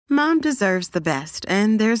Mom deserves the best,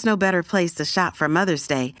 and there's no better place to shop for Mother's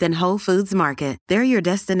Day than Whole Foods Market. They're your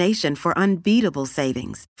destination for unbeatable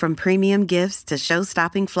savings, from premium gifts to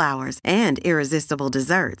show-stopping flowers and irresistible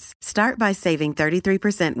desserts. Start by saving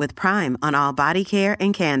 33% with Prime on all body care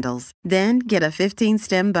and candles. Then get a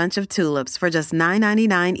 15-stem bunch of tulips for just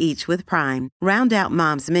 $9.99 each with Prime. Round out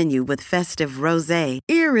Mom's menu with festive rosé,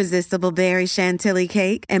 irresistible berry chantilly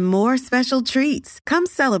cake, and more special treats. Come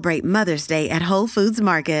celebrate Mother's Day at Whole Foods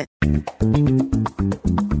Market.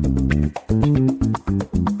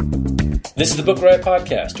 This is the Book Riot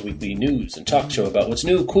Podcast, a weekly news and talk show about what's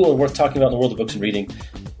new, cool, and worth talking about in the world of books and reading.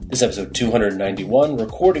 This is episode 291,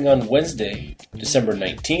 recording on Wednesday, December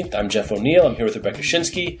 19th. I'm Jeff O'Neill. I'm here with Rebecca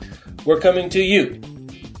Schinsky. We're coming to you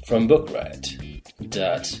from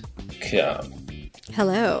BookRiot.com.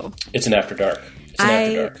 Hello. It's an after dark.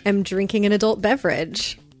 I am drinking an adult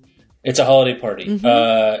beverage. It's a holiday party.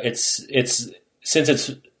 Mm-hmm. It's since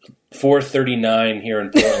it's 4:39 here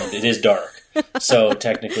in Portland, it is dark. So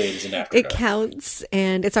technically it is an after dark. It counts,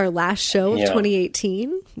 and it's our last show of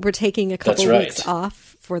 2018. We're taking a couple weeks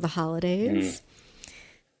off for the holidays.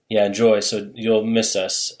 Yeah, enjoy. So you'll miss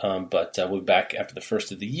us, but we'll be back after the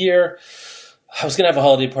first of the year. I was going to have a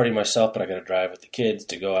holiday party myself, but I got to drive with the kids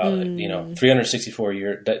to go out. 364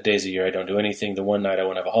 days a year, I don't do anything. The one night I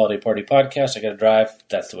want to have a holiday party podcast, I got to drive.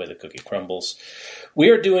 That's the way the cookie crumbles. We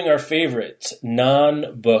are doing our favorite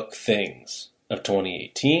non-book things of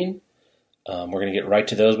 2018. We're going to get right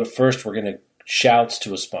to those, but first we're going to shouts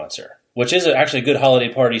to a sponsor, which is actually a good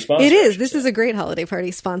holiday party sponsor. It is. This is a great holiday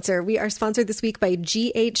party sponsor. We are sponsored this week by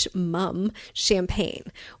GH Mum Champagne.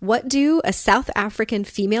 What do a South African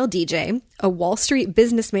female DJ, a Wall Street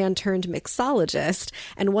businessman turned mixologist,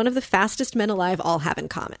 and one of the fastest men alive all have in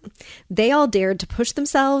common? They all dared to push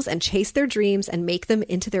themselves and chase their dreams and make them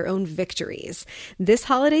into their own victories. This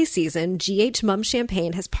holiday season, GH Mum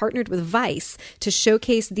Champagne has partnered with Vice to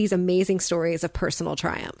showcase these amazing stories of personal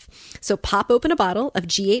triumph. So pop open a bottle of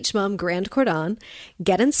GH Mum Grand Cordon,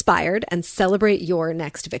 get inspired, and celebrate your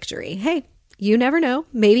next victory. Hey, you never know.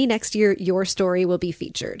 Maybe next year your story will be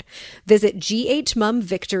featured. Visit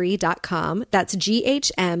ghmummvictory.com. That's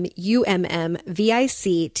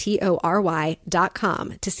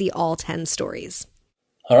GHMUMMVICTORY.com to see all 10 stories.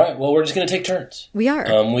 All right. Well, we're just going to take turns. We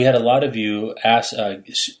are. We had a lot of you ask,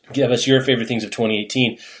 give us your favorite things of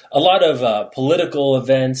 2018. A lot of political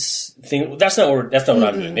events. That's not what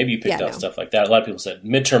I'm doing. Maybe you picked out stuff like that. A lot of people said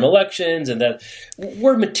midterm elections, and that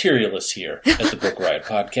we're materialists here at the Book Riot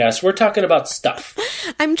Podcast. We're talking about stuff.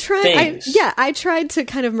 I'm trying. I tried to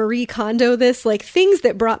kind of Marie Kondo this, like things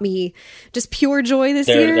that brought me just pure joy this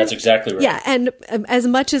year. That's exactly right. Yeah, and as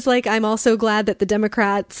much as like I'm also glad that the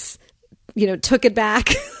Democrats took it back.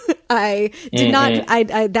 I did not.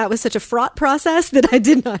 I that was such a fraught process that I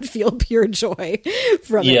did not feel pure joy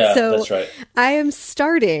from it. Yeah, so that's right. I am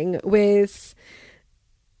starting with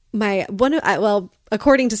my one.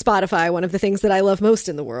 According to Spotify, one of the things that I love most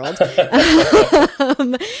in the world, the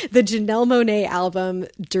Janelle Monáe album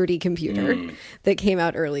 "Dirty Computer" that came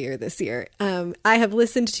out earlier this year. I have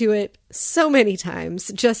listened to it so many times,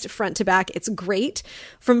 just front to back. It's great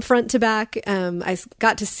from front to back. I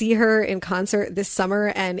got to see her in concert this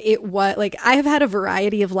summer, and it was like I have had a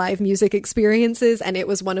variety of live music experiences, and it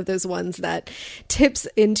was one of those ones that tips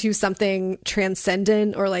into something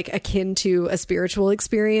transcendent or like akin to a spiritual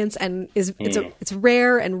experience, and it's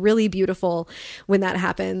rare and really beautiful when that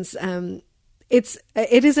happens. It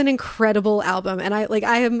is an incredible album, and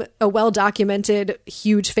I am a well-documented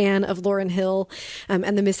huge fan of Lauryn Hill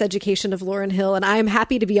and the miseducation of Lauryn Hill, and I am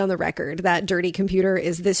happy to be on the record that Dirty Computer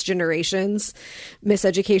is this generation's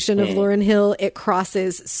miseducation of Lauryn Hill. It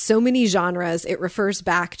crosses so many genres. It refers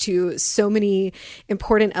back to so many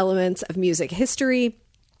important elements of music history.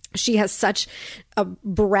 She has such a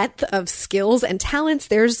breadth of skills and talents.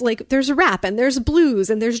 There's rap, and there's blues,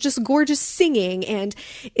 and there's just gorgeous singing, and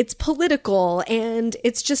it's political, and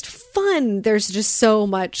it's just fun. There's just so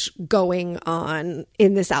much going on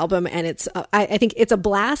in this album, and it's I think it's a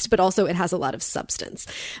blast, but also it has a lot of substance.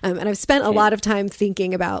 And I've spent a lot of time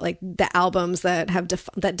thinking about like the albums that have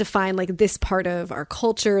that define like this part of our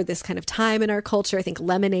culture, this kind of time in our culture. I think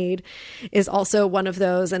Lemonade is also one of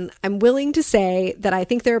those, and I'm willing to say that I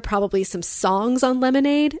think there are probably some songs on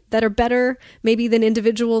Lemonade that are better maybe than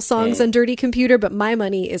individual songs on Dirty Computer, but my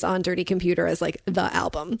money is on Dirty Computer as like the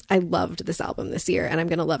album. I loved this album this year, and I'm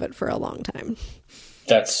going to love it for a long time.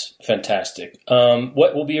 That's fantastic.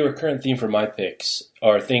 What will be a recurrent theme for my picks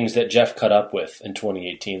are things that Jeff caught up with in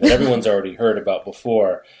 2018 that everyone's already heard about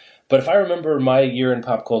before. But if I remember my year in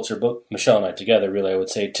pop culture, both Michelle and I together, really, I would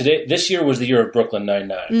say this year was the year of Brooklyn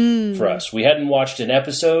Nine-Nine for us. We hadn't watched an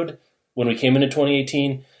episode when we came into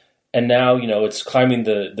 2018. And now, it's climbing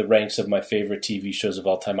the ranks of my favorite TV shows of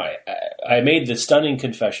all time. I made the stunning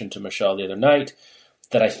confession to Michelle the other night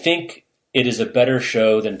that I think it is a better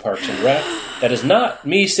show than Parks and Rec. That is not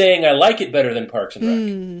me saying I like it better than Parks and Rec.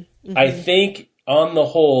 Mm-hmm. I think on the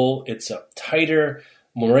whole, it's a tighter,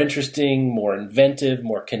 more interesting, more inventive,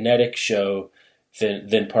 more kinetic show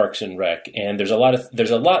than Parks and Rec. And there's a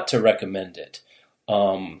lot to recommend it.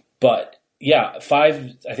 But yeah,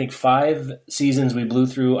 5 seasons we blew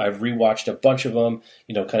through. I've rewatched a bunch of them,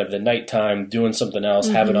 kind of the nighttime, doing something else,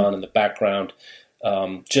 have it on in the background.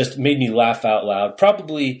 Just made me laugh out loud.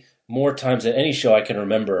 Probably more times than any show I can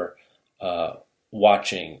remember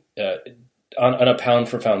watching on a pound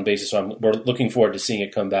for pound basis. So we're looking forward to seeing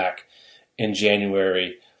it come back in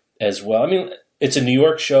January as well. I mean, it's a New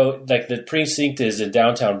York show. Like the precinct is in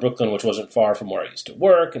downtown Brooklyn, which wasn't far from where I used to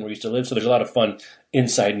work and where I used to live. So there's a lot of fun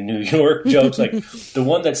inside New York jokes. Like the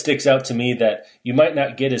one that sticks out to me that you might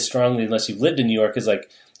not get as strongly unless you've lived in New York is like,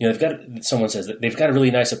 someone says that they've got a really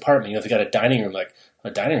nice apartment. They've got a dining room. Like, a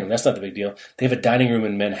dining room, that's not the big deal. They have a dining room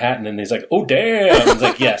in Manhattan. And he's like, oh, damn. It's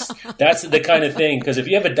like, yes, that's the kind of thing. Because if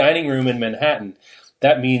you have a dining room in Manhattan,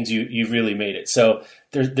 that means you've really made it. So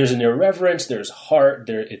there's an irreverence, there's heart,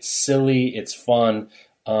 it's silly, it's fun.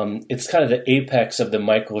 It's kind of the apex of the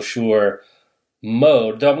Michael Schur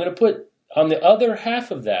mode. Though I'm going to put on the other half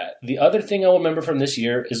of that, the other thing I'll remember from this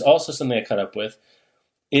year is also something I cut up with,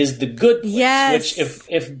 is The Good Place. Yes. Which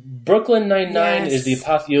if Brooklyn Nine-Nine is the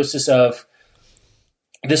apotheosis of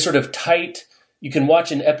this sort of tight, you can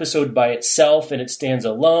watch an episode by itself and it stands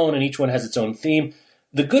alone and each one has its own theme.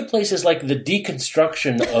 The Good Place is like the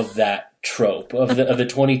deconstruction of that trope of the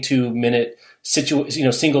 22-minute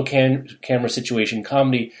single camera situation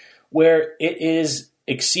comedy, where it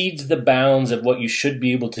exceeds the bounds of what you should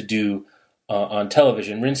be able to do on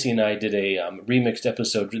television. Rincey and I did a remixed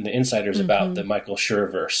episode in the Insiders about the Michael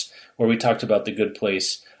Schur-verse, where we talked about The Good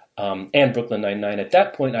Place and Brooklyn Nine-Nine. At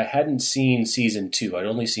that point, I hadn't seen season 2. I'd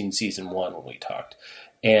only seen season 1 when we talked.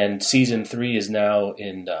 And season 3 is now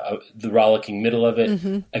in the rollicking middle of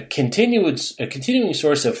it. A continuing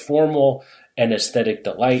source of formal and aesthetic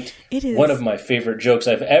delight. It is. One of my favorite jokes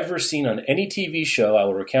I've ever seen on any TV show, I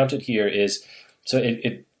will recount it here, is,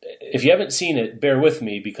 if you haven't seen it, bear with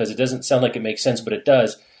me because it doesn't sound like it makes sense, but it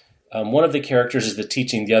does. One of the characters is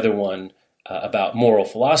teaching the other one about moral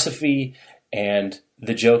philosophy, and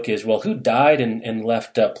the joke is, well, who died and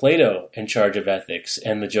left Plato in charge of ethics?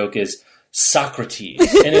 And the joke is, Socrates.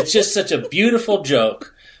 And it's just such a beautiful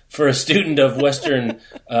joke for a student of Western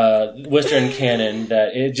canon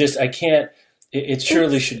that it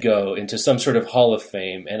surely should go into some sort of Hall of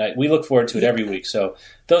Fame. And we look forward to it every week. So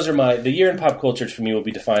those are the year in pop culture for me will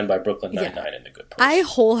be defined by Brooklyn Nine-Nine and The Good Place. I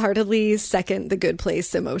wholeheartedly second The Good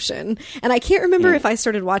Place emotion. And I can't remember if I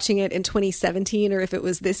started watching it in 2017 or if it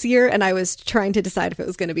was this year. And I was trying to decide if it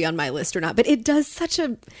was going to be on my list or not. But it does such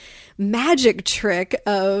a magic trick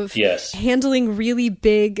of handling really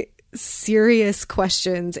big, serious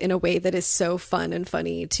questions in a way that is so fun and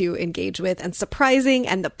funny to engage with and surprising,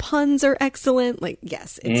 and the puns are excellent. Like,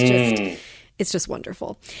 yes, it's just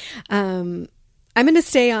wonderful. I'm going to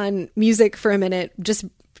stay on music for a minute, just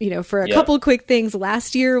for a couple quick things.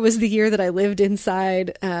 Last year was the year that I lived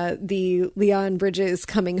inside the Leon Bridges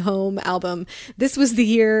Coming Home album. This was the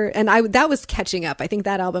year, and that was catching up. I think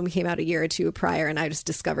that album came out a year or two prior, and I just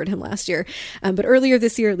discovered him last year. But earlier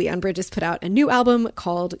this year, Leon Bridges put out a new album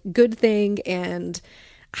called Good Thing, and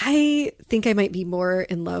I think I might be more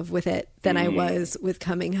in love with it than I was with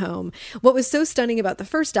Coming Home. What was so stunning about the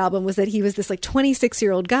first album was that he was this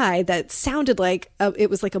 26-year-old guy that sounded like it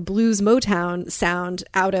was like a blues Motown sound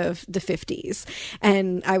out of the 50s.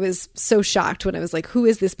 And I was so shocked when I was like, who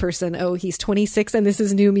is this person? Oh, he's 26 and this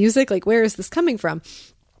is new music? Like, where is this coming from?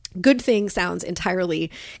 Good Thing sounds entirely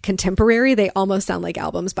contemporary. They almost sound like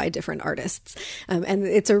albums by different artists. And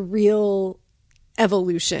it's a real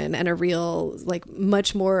evolution and a real,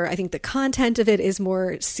 much more, I think the content of it is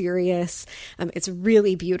more serious. It's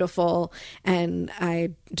really beautiful. And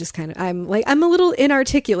I just I'm a little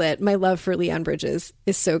inarticulate. My love for Leon Bridges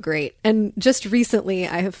is so great. And just recently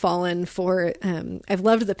I have fallen for, I've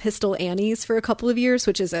loved the Pistol Annies for a couple of years,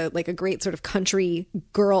 which is a great sort of country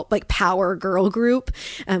girl, power girl group,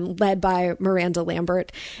 led by Miranda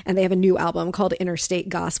Lambert. And they have a new album called Interstate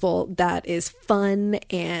Gospel that is fun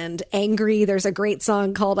and angry. There's a great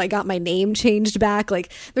song called I Got My Name Changed Back.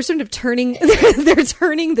 They're sort of turning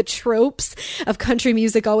the tropes of country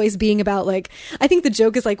music always being about, I think the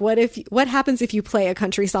joke is what happens if you play a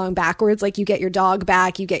country song backwards? You get your dog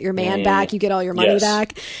back, you get your man back, you get all your money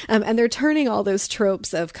back. And they're turning all those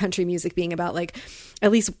tropes of country music being about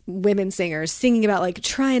at least women singers, singing about like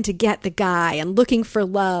trying to get the guy and looking for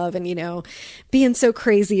love and, you know, being so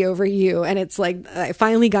crazy over you. And it's like, I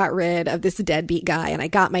finally got rid of this deadbeat guy and I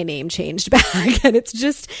got my name changed back. And it's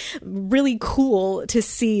just really cool to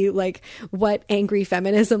see like what angry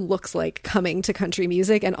feminism looks like coming to country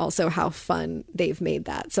music, and also how fun they've made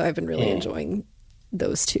that. So I've been really enjoying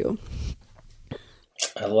those two.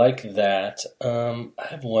 I like that. I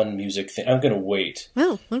have one music thing. I'm going to wait.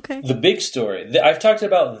 Oh, okay. The big story. I've talked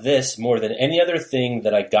about this more than any other thing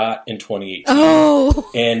that I got in 2018. Oh,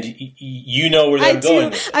 and you know where I'm going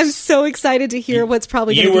with this. I'm so excited to hear what's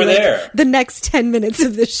probably going to be like the next 10 minutes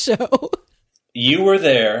of this show. You were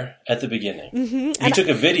there at the beginning. Mm-hmm. You took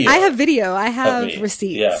a video. I have video. I have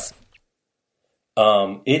receipts.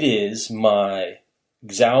 Yeah. It is my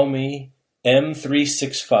Xiaomi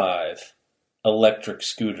M365 electric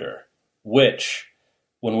scooter, which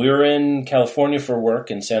when we were in California for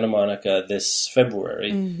work in Santa Monica this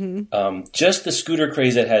February, just the scooter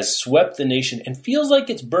craze that has swept the nation and feels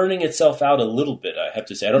like it's burning itself out a little bit, I have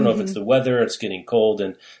to say. I don't know if it's the weather, it's getting cold,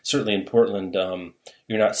 and certainly in Portland,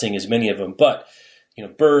 you're not seeing as many of them. But, you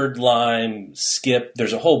know, Bird, Lime, Skip,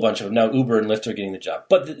 there's a whole bunch of them. Now Uber and Lyft are getting the job.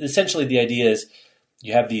 But essentially the idea is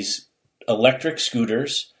you have these electric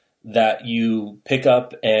scooters that you pick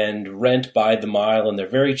up and rent by the mile, and they're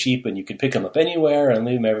very cheap, and you can pick them up anywhere and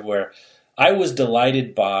leave them everywhere. I was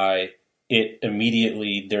delighted by it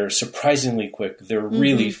immediately. They're surprisingly quick. They're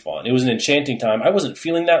really fun. It was an enchanting time. I wasn't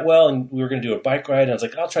feeling that well, and we were going to do a bike ride, and I was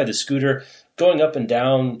like, I'll try the scooter. Going up and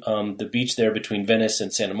down the beach there between Venice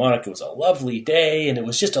and Santa Monica was a lovely day, and it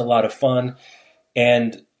was just a lot of fun.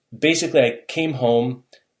 And basically I came home,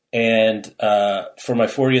 and for my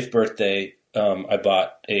 40th birthday, I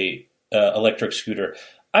bought a electric scooter.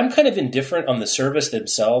 I'm kind of indifferent on the service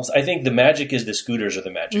themselves. I think the magic is the scooters are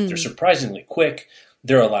the magic. They're surprisingly quick.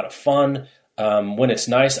 They're a lot of fun. When it's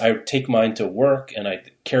nice, I take mine to work and I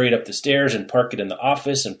carry it up the stairs and park it in the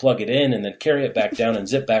office and plug it in and then carry it back down and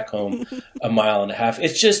zip back home a mile and a half.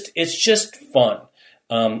 It's just fun.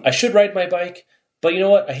 I should ride my bike, but you know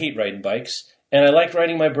what? I hate riding bikes, and I like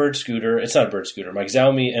riding my Bird scooter. It's not a Bird scooter, my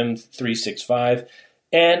Xiaomi M365.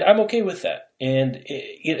 And I'm okay with that. And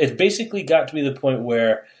it basically got to be the point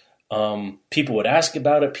where people would ask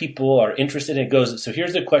about it. People are interested in it. Goes, so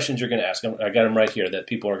here's the questions you're going to ask. I got them right here that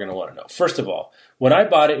people are going to want to know. First of all, when I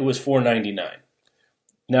bought it, it was $499.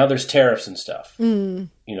 Now there's tariffs and stuff, you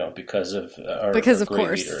know, because of our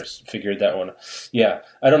great leaders. Figured that one. Yeah,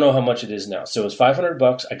 I don't know how much it is now. So it was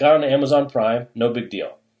 $500. I got it on Amazon Prime. No big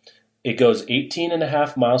deal. It goes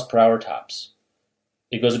 18.5 miles per hour tops.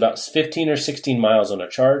 It goes about 15 or 16 miles on a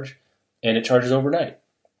charge, and it charges overnight.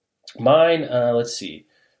 Mine, let's see.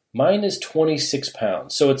 Mine is 26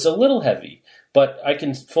 pounds, so it's a little heavy, but I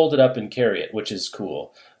can fold it up and carry it, which is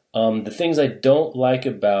cool. The things I don't like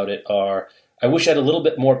about it are I wish I had a little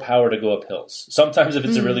bit more power to go up hills. Sometimes if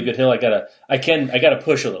it's a really good hill, I gotta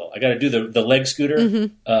push a little. I gotta do the leg scooter,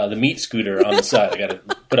 the meat scooter on the side. I gotta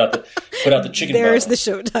put out the chicken bone. There's the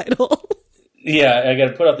show title. Yeah, I got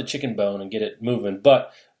to put out the chicken bone and get it moving.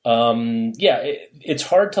 But, it's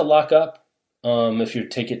hard to lock up if you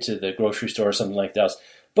take it to the grocery store or something like that.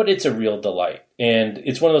 But it's a real delight. And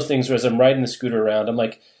it's one of those things where as I'm riding the scooter around, I'm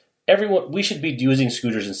like, we should be using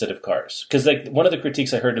scooters instead of cars. Because like one of the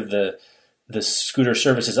critiques I heard of the scooter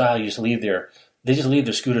service is, they just leave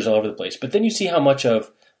their scooters all over the place. But then you see how much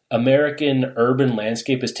of American urban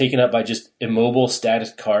landscape is taken up by just immobile,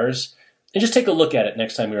 static cars. And just take a look at it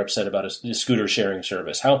next time you're upset about a scooter sharing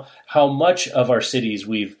service. How much of our cities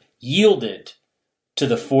we've yielded to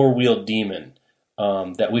the four-wheeled demon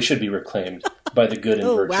that we should be reclaimed by the good and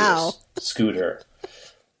virtuous scooter.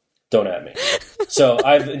 Don't at me. So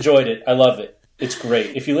I've enjoyed it. I love it. It's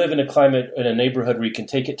great. If you live in a neighborhood where you can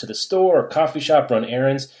take it to the store or coffee shop, run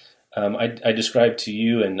errands, I described to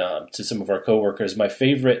you and to some of our coworkers one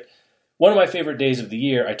of my favorite days of the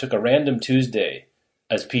year. I took a random Tuesday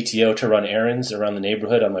as PTO to run errands around the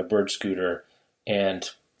neighborhood on my Bird scooter, and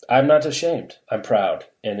I'm not ashamed. I'm proud,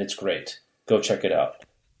 and it's great. Go check it out.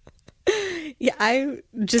 Yeah,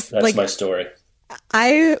 that's my story.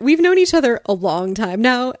 We've known each other a long time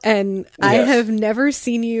now, and yes. I have never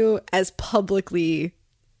seen you as publicly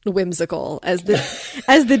whimsical as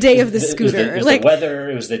the day of the scooter. It was the weather,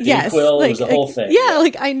 it was the Dayquil, it was the whole thing. Yeah,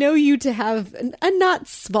 like I know you to have a not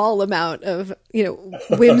small amount of,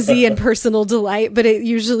 whimsy and personal delight, but it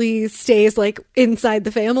usually stays like inside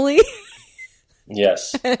the family.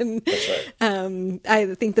 Yes, and, that's right.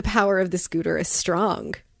 I think the power of the scooter is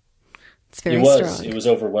strong. It's very strong. It was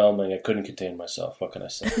overwhelming. I couldn't contain myself. What can I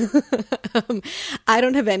say? I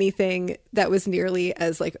don't have anything that was nearly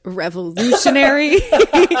as like revolutionary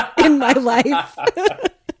in my life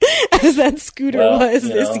as that scooter was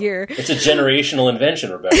this year. It's a generational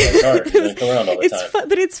invention, Rebecca. It's hard. It's going to come around all the time.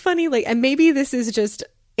 But it's funny, like, and maybe this is just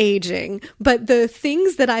aging, but the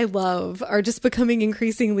things that I love are just becoming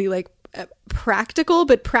increasingly like practical,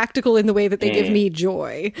 but practical in the way that they give me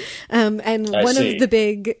joy. And one of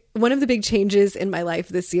the big changes in my life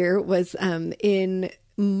this year was in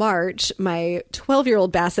March, my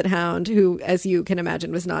 12-year-old Basset Hound, who, as you can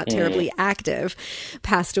imagine, was not terribly active,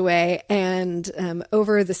 passed away. And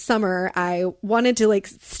over the summer, I wanted to like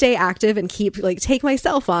stay active and take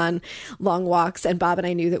myself on long walks. And Bob and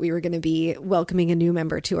I knew that we were going to be welcoming a new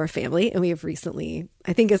member to our family. And we have recently,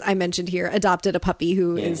 I think, as I mentioned here, adopted a puppy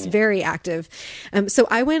who is very active. So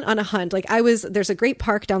I went on a hunt. There's a great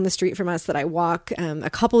park down the street from us that I walk a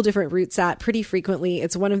couple different routes at pretty frequently.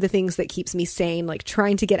 It's one of the things that keeps me sane, like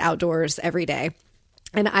trying to get outdoors every day.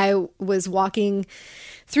 And I was walking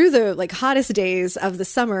through the like hottest days of the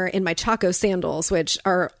summer in my Chaco sandals, which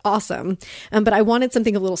are awesome. But I wanted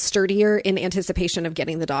something a little sturdier in anticipation of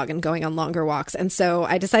getting the dog and going on longer walks. And so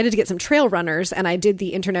I decided to get some trail runners, and I did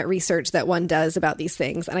the internet research that one does about these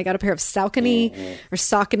things. And I got a pair of Saucony or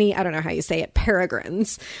Saucony, I don't know how you say it,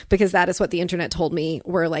 Peregrines, because that is what the internet told me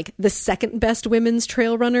were like the second best women's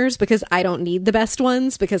trail runners, because I don't need the best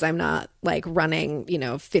ones because I'm not like running,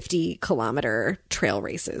 50-kilometer trail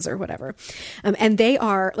races or whatever. And they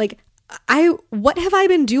are like, what have I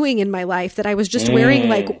been doing in my life that I was just wearing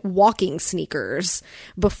like walking sneakers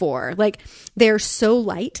before? Like, they're so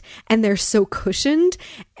light and they're so cushioned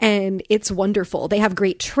and it's wonderful. They have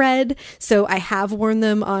great tread. So I have worn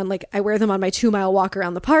them on, like, I wear them on my 2-mile walk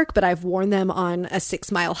around the park, but I've worn them on a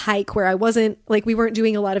 6-mile hike where we weren't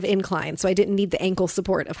doing a lot of incline. So I didn't need the ankle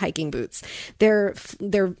support of hiking boots. They're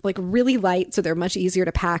like really light. So they're much easier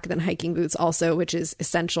to pack than hiking boots also, which is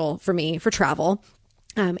essential for me for travel.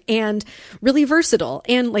 And really versatile.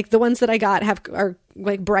 And like the ones that I got are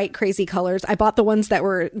like bright, crazy colors. I bought the ones that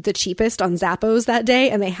were the cheapest on Zappos that day,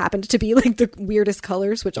 and they happened to be like the weirdest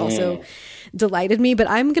colors, which also delighted me. But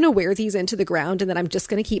I'm going to wear these into the ground, and then I'm just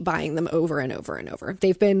going to keep buying them over and over and over.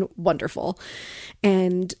 They've been wonderful.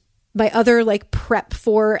 And my other like prep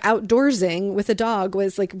for outdoorsing with a dog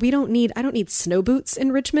was like, I don't need snow boots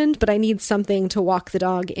in Richmond, but I need something to walk the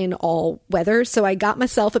dog in all weather. So I got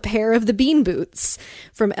myself a pair of the Bean boots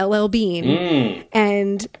from LL Bean.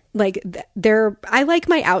 And like I like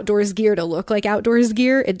my outdoors gear to look like outdoors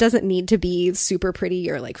gear. It doesn't need to be super pretty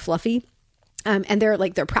or like fluffy. And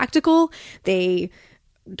they're practical. They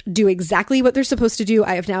do exactly what they're supposed to do.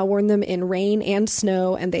 I have now worn them in rain and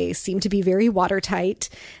snow, and they seem to be very watertight.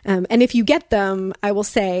 And if you get them, I will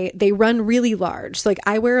say they run really large. So like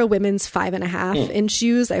I wear a women's 5.5 inch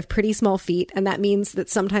shoes. I have pretty small feet, and that means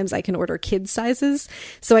that sometimes I can order kids sizes.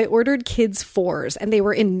 So I ordered kids 4s, and they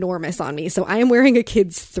were enormous on me. So I am wearing a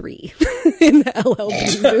kids 3 in the LL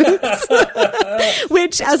Bean boots,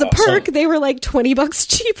 which that's as a perk, they were like $20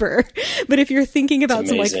 cheaper. But if you're thinking about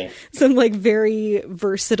some very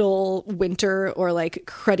versatile winter or like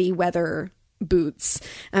cruddy weather boots,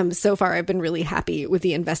 so far I've been really happy with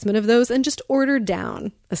the investment of those and just ordered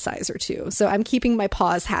down a size or 2. So I'm keeping my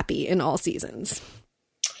paws happy in all seasons.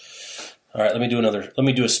 All right, let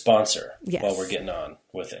me do a sponsor while we're getting on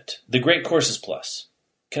with it. The Great Courses Plus.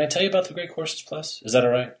 Can I tell you about the Great Courses Plus? Is that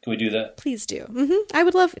all right? Can we do that? Please do. I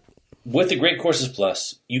would love it. With the Great Courses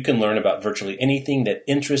Plus, you can learn about virtually anything that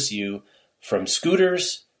interests you, from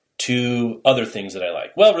scooters to other things that I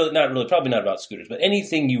like. Well, probably not about scooters, but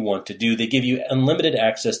anything you want to do. They give you unlimited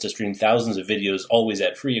access to stream thousands of videos, always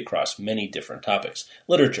ad-free, across many different topics.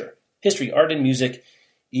 Literature, history, art and music,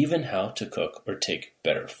 even how to cook or take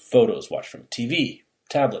better photos. Watch from TV,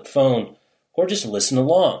 tablet, phone, or just listen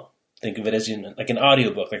along. Think of it as like an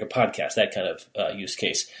audiobook, like a podcast, that kind of use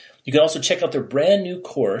case. You can also check out their brand new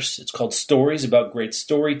course. It's called Stories About Great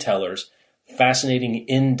Storytellers. Fascinating,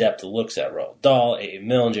 in-depth looks at Roald Dahl, A.A.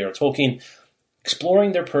 Milne, J.R. Tolkien,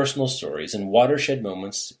 exploring their personal stories and watershed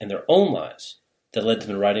moments in their own lives that led to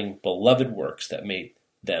them writing beloved works that made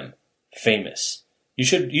them famous. You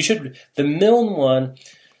should. The Milne one,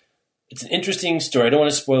 it's an interesting story. I don't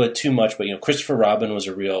want to spoil it too much, but Christopher Robin was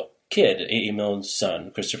a real kid, A.A. Milne's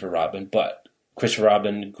son, Christopher Robin, but Christopher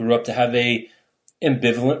Robin grew up to have a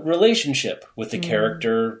ambivalent relationship with the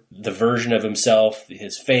character, the version of himself,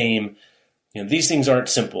 his fame. These things aren't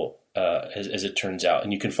simple, as it turns out,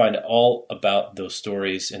 and you can find all about those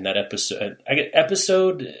stories in that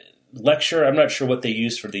episode lecture. I'm not sure what they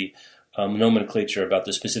use for the nomenclature about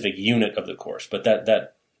the specific unit of the course, but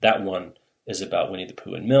that one is about Winnie the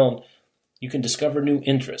Pooh and Milne. You can discover new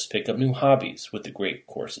interests, pick up new hobbies with the Great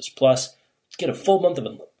Courses Plus. Get a full month of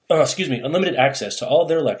unlimited access to all of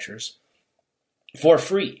their lectures for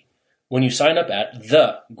free when you sign up at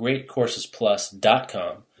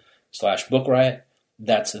thegreatcoursesplus.com/bookriot.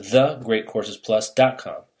 That's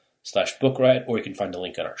thegreatcoursesplus.com/bookriot, or you can find the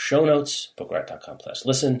link on our show notes,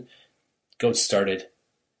 bookriot.com/listen. Go started.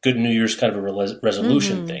 Good New Year's kind of a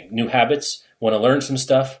resolution thing. New habits. Want to learn some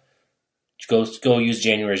stuff? Go use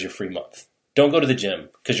January as your free month. Don't go to the gym,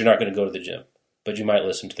 because you're not going to go to the gym. But you might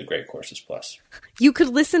listen to the Great Courses Plus. You could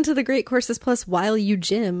listen to the Great Courses Plus while you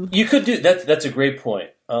gym. You could do that. That's a great point.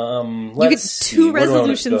 You get two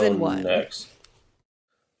resolutions in one. Next?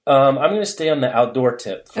 I'm going to stay on the outdoor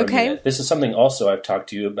tip for a minute. This is something also I've talked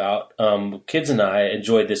to you about. Kids and I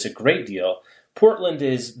enjoyed this a great deal. Portland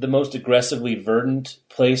is the most aggressively verdant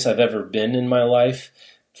place I've ever been in my life.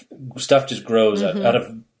 Stuff just grows out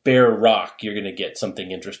of bare rock. You're going to get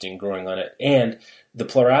something interesting growing on it. And the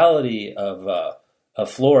plurality of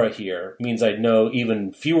flora here means I know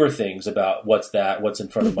even fewer things about what's in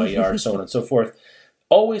front of my yard, so on and so forth.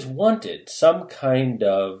 Always wanted some kind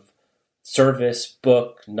of service,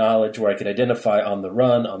 book, knowledge where I could identify on the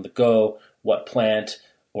run, on the go, what plant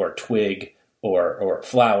or twig or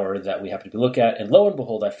flower that we happen to look at. And lo and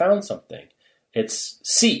behold, I found something. It's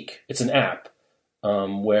Seek. It's an app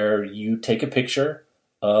where you take a picture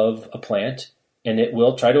of a plant and it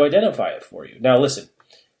will try to identify it for you. Now listen,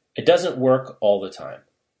 it doesn't work all the time.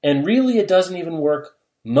 And really it doesn't even work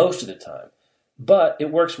most of the time. But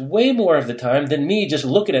it works way more of the time than me just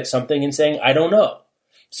looking at something and saying, I don't know.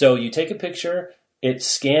 So you take a picture, it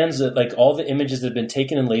scans like all the images that have been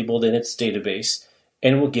taken and labeled in its database,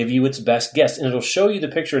 and it will give you its best guess. And it'll show you the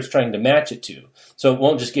picture it's trying to match it to. So it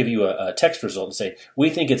won't just give you a text result and say, we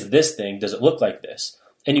think it's this thing. Does it look like this?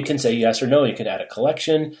 And you can say yes or no. You can add a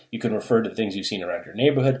collection. You can refer to the things you've seen around your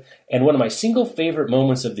neighborhood. And one of my single favorite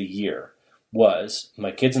moments of the year was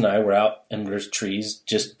my kids and I were out, and there's trees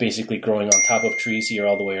just basically growing on top of trees here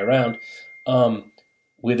all the way around.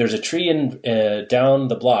 There's a tree down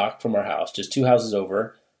the block from our house, just 2 houses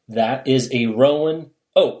over. That is a Rowan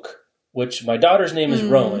oak, which my daughter's name is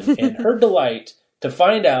Rowan. And her delight to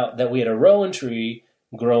find out that we had a Rowan tree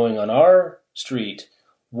growing on our street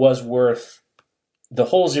was worth the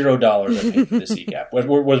whole $0 I paid for the Seek app. Was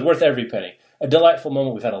worth every penny. A delightful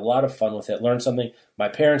moment. We've had a lot of fun with it. Learned something. My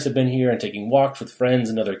parents have been here and taking walks with friends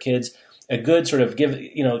and other kids. A good sort of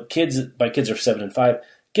kids. My kids are 7 and 5.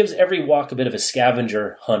 Gives every walk a bit of a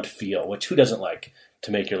scavenger hunt feel. Which who doesn't like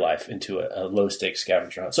to make your life into a low stakes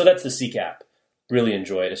scavenger hunt? So that's the Seek app. Really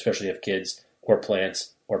enjoy it, especially if kids or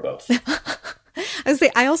plants or both.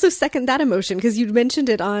 I also second that emotion, because you'd mentioned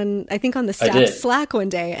it on the staff Slack one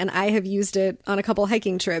day, and I have used it on a couple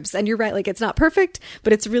hiking trips. And you're right, like it's not perfect,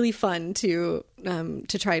 but it's really fun to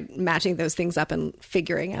try matching those things up and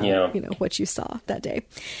figuring out what you saw that day.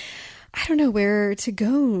 I don't know where to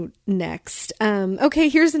go next. Okay,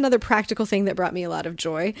 here's another practical thing that brought me a lot of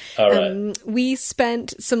joy. All right. We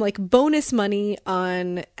spent some bonus money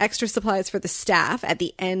on extra supplies for the staff at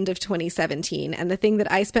the end of 2017. And the thing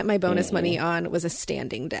that I spent my bonus money on was a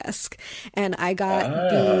standing desk. And I got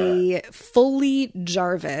the Foley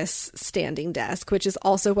Jarvis standing desk, which is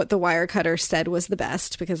also what the Wirecutter said was the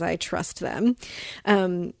best, because I trust them.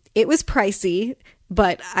 It was pricey,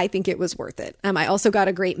 but I think it was worth it. I also got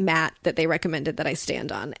a great mat that they recommended that I stand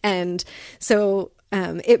on. And so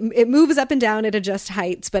it moves up and down, it adjusts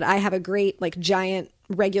heights, but I have a great giant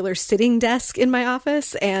regular sitting desk in my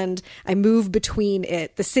office, and I move between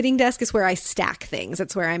it. The sitting desk is where I stack things.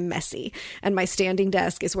 That's where I'm messy. And my standing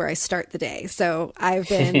desk is where I start the day. So I've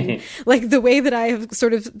been the way that I have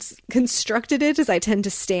sort of constructed it is I tend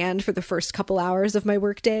to stand for the first couple hours of my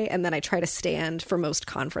workday, and then I try to stand for most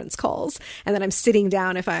conference calls. And then I'm sitting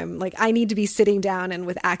down if I'm I need to be sitting down and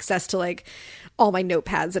with access to all my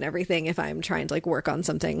notepads and everything if I'm trying to work on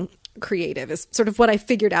something creative is sort of what I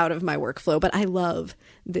figured out of my workflow. But I love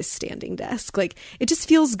this standing desk. It just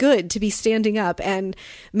feels good to be standing up, and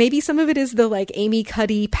maybe some of it is the Amy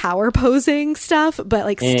Cuddy power posing stuff,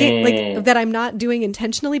 but that I'm not doing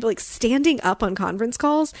intentionally, but standing up on conference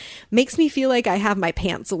calls makes me feel like I have my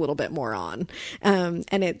pants a little bit more on. And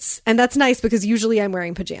that's nice, because usually I'm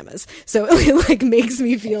wearing pajamas. So it makes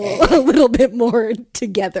me feel a little bit more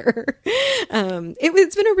together.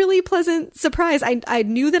 It's been a really pleasant surprise. I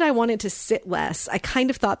knew that I wanted to sit less. I kind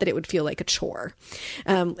of thought that it would feel like a chore.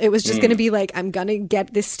 It was just going to be I'm going to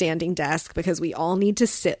get this standing desk because we all need to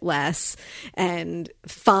sit less, and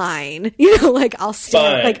fine. I'll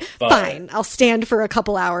stand, fine. I'll stand for a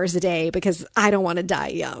couple hours a day because I don't want to die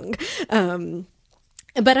young.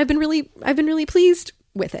 But I've been really pleased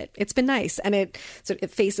with it. It's been nice. And it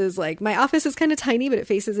faces, like, my office is kind of tiny, but it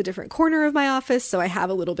faces a different corner of my office. So I have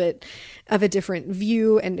a little bit of a different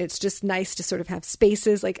view, and it's just nice to sort of have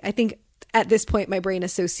spaces. Like, I think at this point, my brain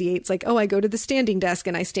associates like, oh, I go to the standing desk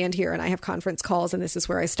and I stand here and I have conference calls and this is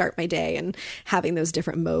where I start my day, and having those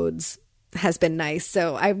different modes has been nice.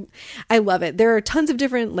 So I love it. There are tons of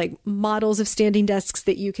different like models of standing desks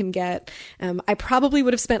that you can get. I probably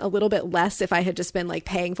would have spent a little bit less if I had just been like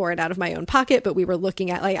paying for it out of my own pocket, but we were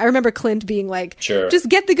looking at, like, I remember Clint being like, sure, just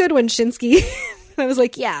get the good one, Shinsky. I was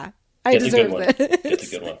like, yeah, I deserve this. Get the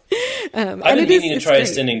good one. I've been meaning to try a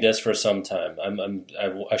standing desk for some time.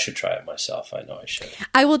 I should try it myself. I know I should.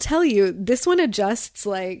 I will tell you, this one adjusts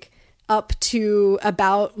like up to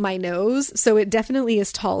about my nose, so it definitely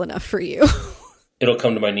is tall enough for you. It'll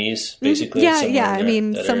come to my knees, basically. Yeah. I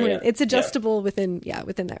mean, somewhere it's adjustable within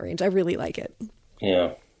that range. I really like it.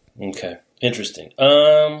 Yeah. Okay. Interesting.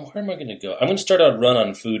 Where am I going to go? I'm going to start out run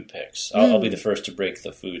on food picks. I'll be the first to break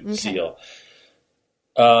the food seal.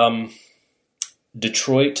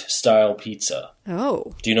 Detroit style pizza.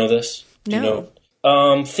 Oh. Do you know this? Do no. You know?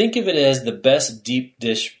 Think of it as the best deep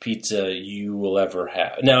dish pizza you will ever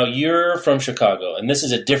have. Now, you're from Chicago, and this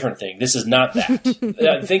is a different thing. This is not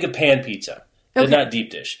that. Think of pan pizza. Okay. Not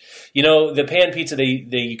deep dish. You know, the pan pizza, they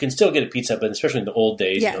you can still get a pizza, but especially in the old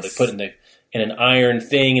days, yes, you know, they put it in an iron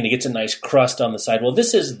thing, and it gets a nice crust on the side. Well,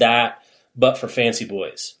 this is that, but for fancy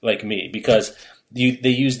boys like me, because they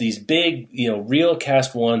use these big, you know, real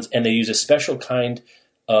cast ones, and they use a special kind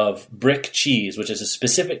of brick cheese, which is a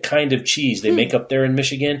specific kind of cheese they make up there in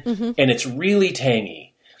Michigan, and it's really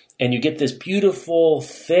tangy. And you get this beautiful,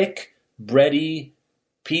 thick, bready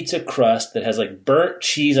pizza crust that has like burnt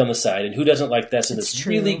cheese on the side, and who doesn't like that? So this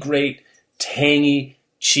really great, tangy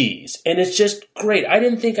cheese, and it's just great. I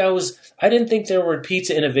didn't think there were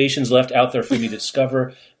pizza innovations left out there for me to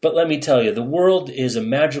discover, but let me tell you, the world is a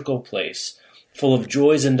magical place full of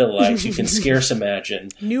joys and delights you can scarce imagine.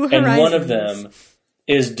 New horizons. And one of them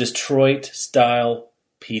is Detroit-style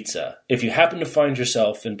pizza. If you happen to find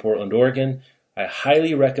yourself in Portland, Oregon, I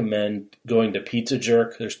highly recommend going to Pizza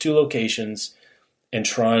Jerk. There's 2 locations, and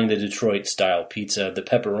trying the Detroit-style pizza. The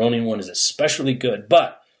pepperoni one is especially good.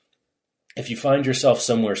 But if you find yourself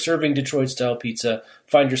somewhere serving Detroit-style pizza,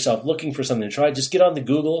 find yourself looking for something to try, just get on the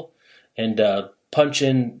Google and punch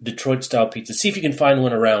in Detroit-style pizza. See if you can find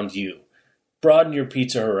one around you. Broaden your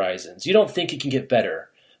pizza horizons. You don't think it can get better,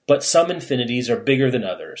 but some infinities are bigger than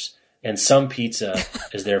others, and some pizza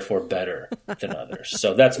is therefore better than others.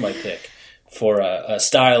 So that's my pick for a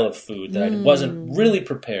style of food that I wasn't really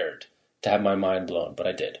prepared to have my mind blown, but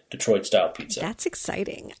I did. Detroit-style pizza. That's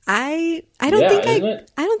exciting. I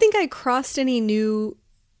don't think I crossed any new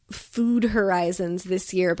food horizons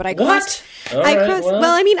this year, but I crossed. Well,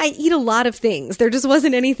 I mean, I eat a lot of things. There just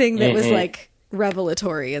wasn't anything that was like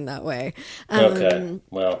revelatory in that way. Okay.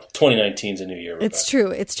 Well, 2019 is a new year. Rebecca. It's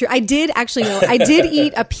true. I did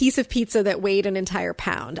eat a piece of pizza that weighed an entire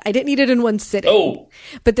pound. I didn't eat it in one sitting. Oh,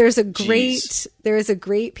 but there is a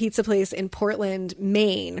great pizza place in Portland,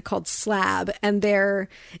 Maine called Slab, and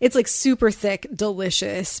it's like super thick,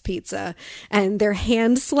 delicious pizza. And their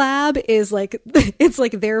hand slab is like, it's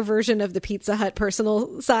like their version of the Pizza Hut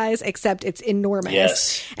personal size, except it's enormous.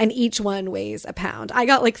 Yes. And each one weighs a pound. I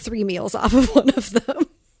got like 3 meals off of one of them.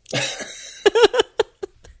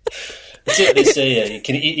 That's it. They say you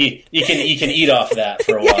can eat off that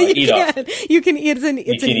for a while. You can eat.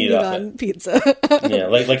 It's an eat on pizza. Yeah,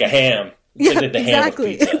 like a ham. It's like the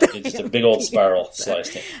exactly. ham of pizza. It's just a big old spiral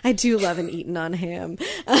sliced ham. I do love an eaten on ham.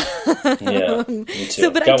 Yeah, me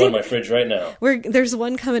too. Got one in my fridge right now. There's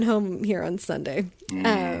one coming home here on Sunday.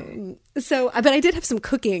 But I did have some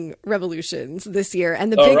cooking revolutions this year,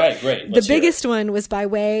 and the biggest one was by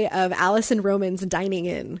way of Allison Roman's Dining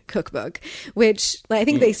In cookbook, which I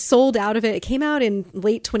think they sold out of it. It came out in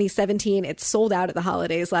late 2017. It sold out at the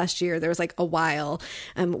holidays last year. There was like a while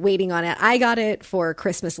waiting on it. I got it for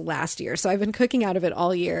Christmas last year, so I've been cooking out of it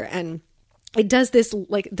all year, and it does this,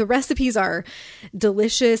 like, the recipes are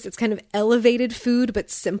delicious. It's kind of elevated food,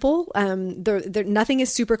 but simple. Nothing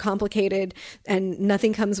is super complicated, and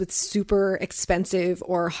nothing comes with super expensive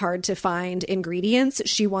or hard to find ingredients.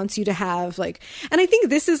 She wants you to have and I think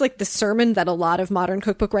this is like the sermon that a lot of modern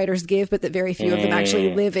cookbook writers give, but that very few of them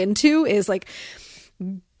actually live into, is like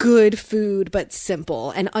good food, but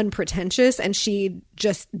simple and unpretentious. And she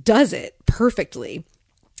just does it perfectly.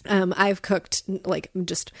 I've cooked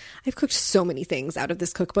so many things out of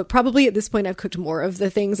this cookbook. Probably at this point, I've cooked more of the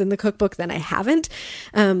things in the cookbook than I haven't.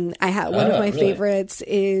 One of my favorites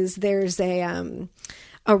is there's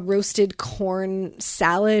a roasted corn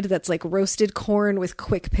salad that's like roasted corn with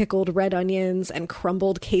quick pickled red onions and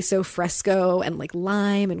crumbled queso fresco and like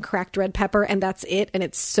lime and cracked red pepper. And that's it. And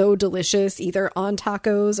it's so delicious, either on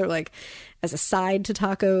tacos or like as a side to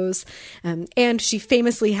tacos. And she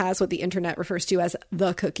famously has what the internet refers to as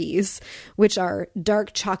the cookies, which are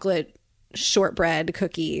dark chocolate shortbread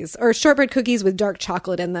cookies, or shortbread cookies with dark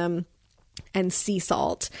chocolate in them and sea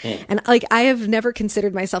salt. And like, I have never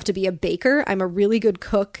considered myself to be a baker. I'm a really good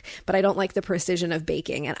cook, but I don't like the precision of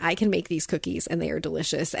baking. And I can make these cookies and they are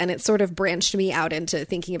delicious. And it sort of branched me out into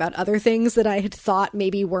thinking about other things that I had thought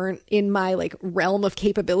maybe weren't in my like realm of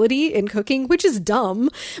capability in cooking, which is dumb.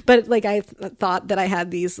 But like, I thought that I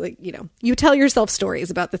had these, like, you know, you tell yourself stories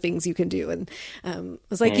about the things you can do. And I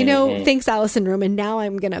was like, you know, thanks Allison Roman. Now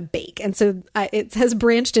I'm going to bake. And so it has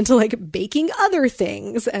branched into like baking other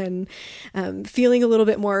things and feeling a little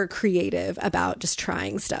bit more creative about just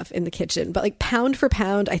trying stuff in the kitchen. But like pound for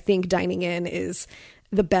pound, I think Dining In is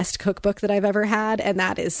the best cookbook that I've ever had. And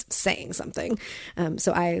that is saying something.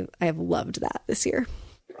 So I have loved that this year.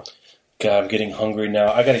 God, I'm getting hungry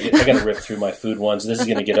now. I gotta rip through my food ones. This is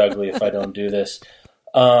gonna get ugly if I don't do this.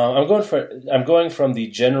 I'm going from the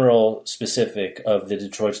general specific of the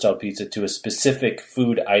Detroit style pizza to a specific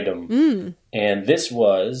food item. And this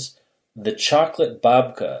was the chocolate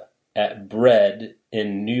babka at Bread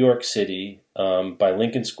in New York City, by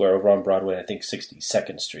Lincoln Square over on Broadway, I think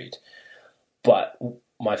 62nd Street. But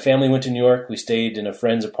my family went to New York. We stayed in a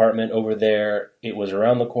friend's apartment over there. It was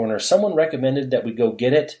around the corner. Someone recommended that we go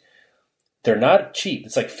get it. They're not cheap.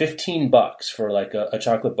 It's like $15 for like a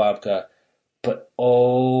chocolate babka. But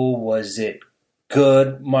oh, was it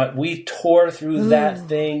good. We tore through that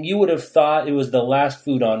thing. You would have thought it was the last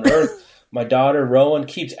food on earth. My daughter, Rowan,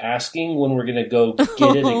 keeps asking when we're going to go get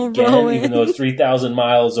it again, Rowan. even though it's 3,000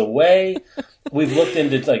 miles away. We've looked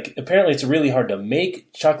into, like, apparently it's really hard to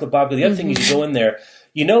make chocolate babka. The other thing is you go in there,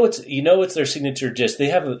 it's their signature dish.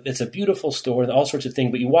 It's a beautiful store, all sorts of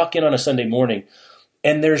things, but you walk in on a Sunday morning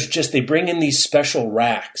and they bring in these special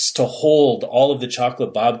racks to hold all of the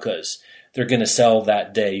chocolate babkas they're going to sell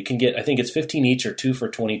that day. You can get, I think it's 15 each or 2 for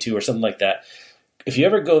 22 or something like that. If you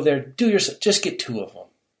ever go there, just get 2 of them.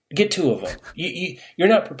 Get 2 of them. You're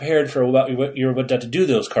not prepared for what you're about to do,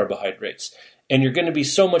 those carbohydrates. And you're going to be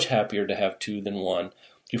so much happier to have 2 than 1.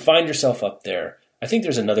 You find yourself up there. I think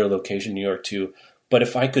there's another location in New York too. But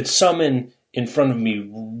if I could summon in front of me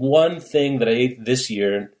one thing that I ate this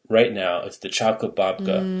year right now, it's the chocolate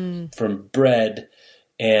babka from Bread.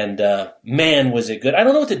 And man, was it good. I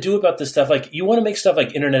don't know what to do about this stuff. Like, you want to make stuff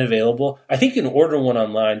like internet available. I think you can order one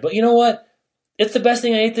online. But you know what? It's the best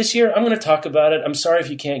thing I ate this year. I'm going to talk about it. I'm sorry if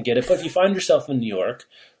you can't get it. But if you find yourself in New York,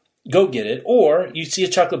 go get it. Or you see a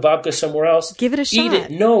chocolate babka somewhere else. Give it a shot. Eat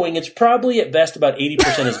it knowing it's probably at best about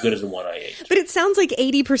 80% as good as the one I ate. But it sounds like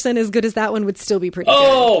 80% as good as that one would still be pretty good.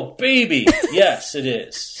 Oh, baby. Yes, it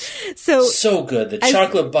is. So good. The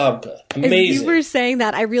chocolate babka. Amazing. As you were saying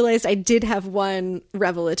that, I realized I did have one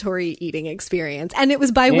revelatory eating experience. And it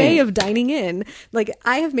was by way of dining in. Like,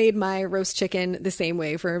 I have made my roast chicken the same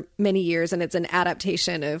way for many years, and it's an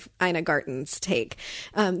adaptation of Ina Garten's take.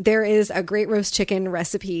 There is a great roast chicken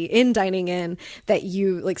recipe in Dining In that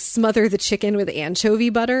you like smother the chicken with anchovy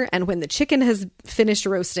butter, and when the chicken has finished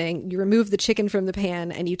roasting, you remove the chicken from the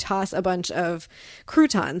pan and you toss a bunch of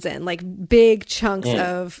croutons in, like big chunks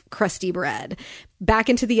of crusty bread, back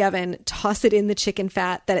into the oven, toss it in the chicken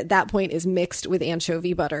fat that at that point is mixed with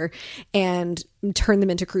anchovy butter, and turn them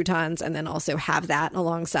into croutons, and then also have that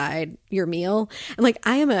alongside your meal. And like,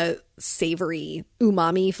 I am a savory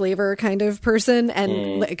umami flavor kind of person,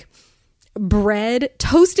 and like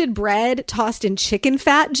toasted bread tossed in chicken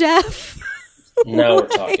fat, Jeff. Now we're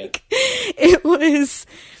talking. It was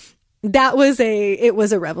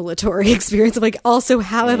a revelatory experience of like, also,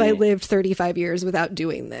 how have I lived 35 years without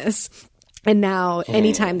doing this? And now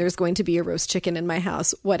anytime there's going to be a roast chicken in my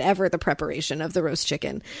house, whatever the preparation of the roast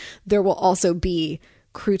chicken, there will also be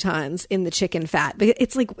croutons in the chicken fat. But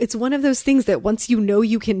it's like, it's one of those things that once you know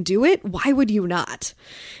you can do it, why would you not?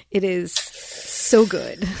 It is so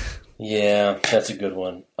good. Yeah, that's a good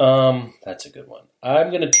one. I'm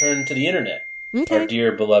going to turn to the internet. Okay. Our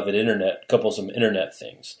dear beloved internet. Some internet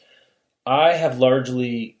things. I have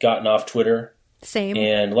largely gotten off Twitter. Same.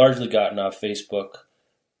 And largely gotten off Facebook.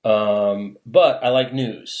 But I like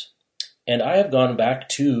news. And I have gone back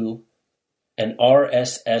to an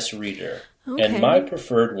RSS reader. Okay. And my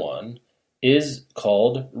preferred one is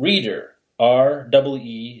called Reader. REEDER.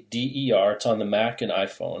 It's on the Mac and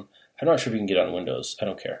iPhone. I'm not sure if you can get it on Windows. I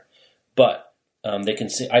don't care. But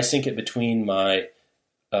I sync it between my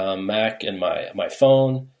Mac and my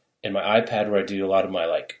phone. in my iPad where I do a lot of my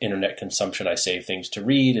like internet consumption. I save things to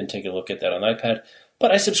read and take a look at that on the iPad.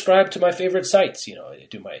 But I subscribe to my favorite sites. I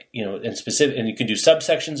do my, and specific, and you can do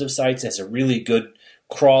subsections of sites. It has a really good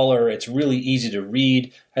crawler. It's really easy to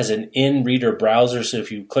read. Has an in-reader browser, so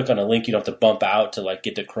if you click on a link, you don't have to bump out to like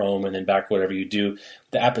get to Chrome and then back whatever you do.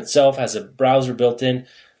 The app itself has a browser built in.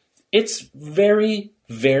 It's very,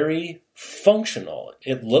 very functional.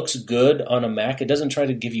 It looks good on a Mac. It doesn't try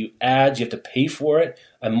to give you ads. You have to pay for it.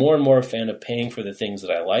 I'm more and more a fan of paying for the things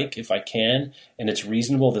that I like if I can, and it's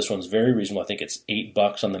reasonable. This one's very reasonable. I think it's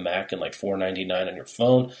 $8 on the Mac and like $4.99 on your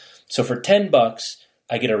phone. So for $10,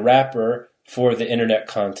 I get a wrapper for the internet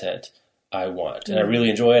content I want. And I really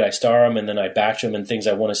enjoy it. I star them and then I batch them and things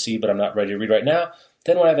I want to see, but I'm not ready to read right now.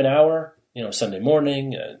 Then when I have an hour, Sunday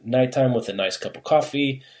morning, nighttime with a nice cup of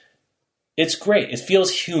coffee, it's great. It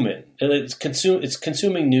feels human. It's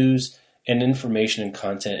consuming news and information and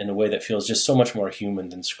content in a way that feels just so much more human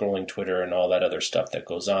than scrolling Twitter and all that other stuff that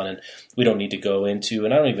goes on. And we don't need to go into,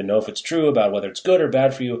 and I don't even know if it's true about whether it's good or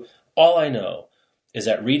bad for you. All I know is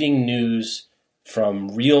that reading news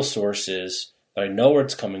from real sources that I know where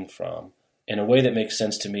it's coming from in a way that makes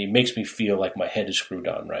sense to me makes me feel like my head is screwed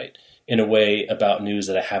on right in a way about news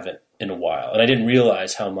that I haven't in a while. And I didn't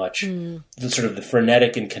realize how much the sort of the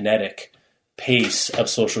frenetic and kinetic pace of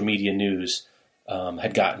social media news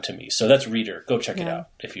had gotten to me. So that's Reader. Go check it out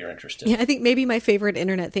if you're interested. Yeah, I think maybe my favorite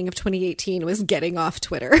internet thing of 2018 was getting off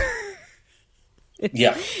Twitter.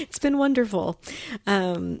 It's been wonderful.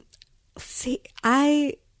 I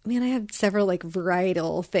have several like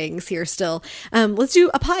varietal things here still. Let's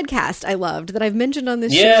do a podcast I loved that I've mentioned on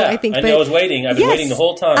this show. I think. I was waiting. I've been waiting the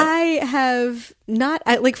whole time. I have not,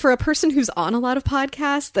 like for a person who's on a lot of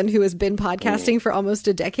podcasts and who has been podcasting for almost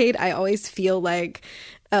a decade, I always feel like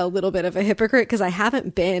a little bit of a hypocrite because I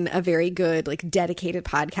haven't been a very good, like dedicated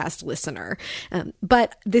podcast listener.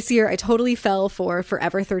 But this year I totally fell for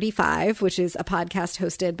Forever 35, which is a podcast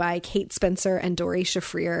hosted by Kate Spencer and Dori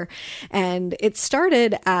Shafrir. And it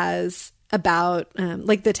started as about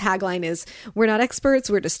like the tagline is, we're not experts,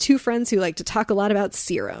 we're just two friends who like to talk a lot about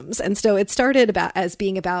serums. And so it started as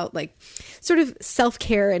being about like sort of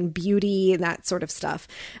self-care and beauty and that sort of stuff,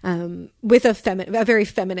 with a very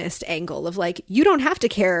feminist angle of like, you don't have to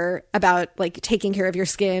care about like taking care of your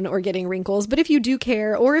skin or getting wrinkles, but if you do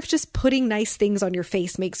care, or if just putting nice things on your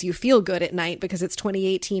face makes you feel good at night because it's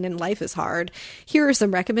 2018 and life is hard, here are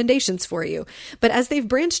some recommendations for you. But as they've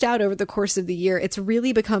branched out over the course of the year, it's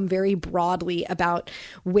really become very broadly about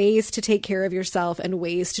ways to take care of yourself and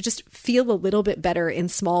ways to just feel a little bit better in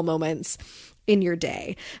small moments in your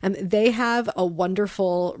day. They have a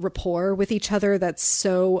wonderful rapport with each other that's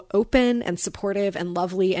so open and supportive and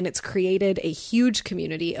lovely, and it's created a huge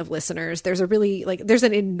community of listeners. There's there's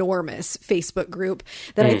an enormous Facebook group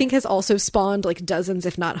that I think has also spawned like dozens,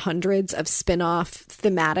 if not hundreds, of spin-off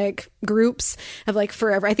thematic groups of like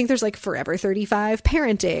Forever. I think there's like Forever 35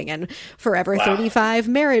 parenting and Forever 35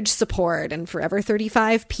 marriage support and Forever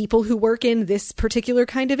 35 people who work in this particular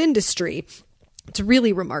kind of industry. It's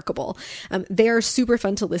really remarkable. They are super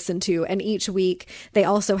fun to listen to. And each week they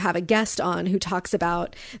also have a guest on who talks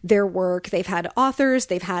about their work. They've had authors,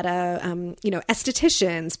 they've had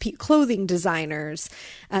estheticians, clothing designers,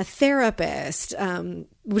 a therapist,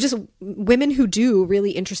 just women who do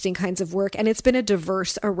really interesting kinds of work. And it's been a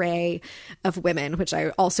diverse array of women, which I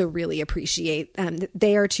also really appreciate.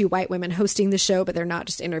 They are two white women hosting the show, but they're not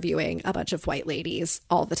just interviewing a bunch of white ladies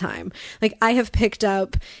all the time. Like I have picked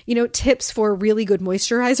up, tips for really good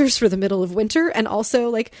moisturizers for the middle of winter, and also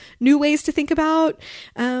like new ways to think about,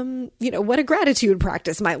 what a gratitude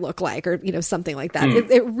practice might look like, or, something like that.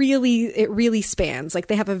 It really spans. Like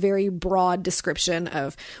they have a very broad description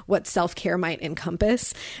of what self-care might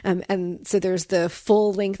encompass. And so there's the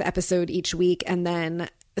full length episode each week. And then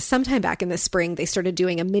sometime back in the spring, they started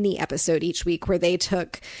doing a mini episode each week where they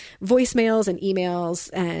took voicemails and emails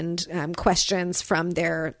and questions from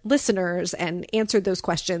their listeners and answered those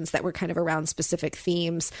questions that were kind of around specific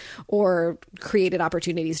themes, or created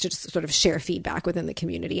opportunities to just sort of share feedback within the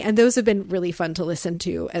community. And those have been really fun to listen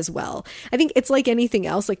to as well. I think it's like anything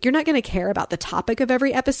else. Like you're not going to care about the topic of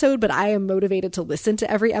every episode, but I am motivated to listen to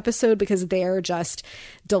every episode because they're just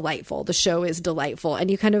delightful. The show is delightful. And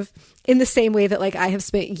you kind of, in the same way that like I have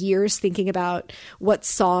spent years thinking about what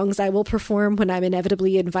songs I will perform when I'm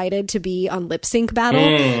inevitably invited to be on Lip Sync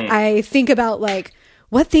Battle, I think about like,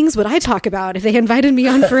 what things would I talk about if they invited me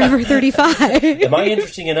on Forever 35? Am I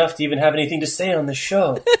interesting enough to even have anything to say on the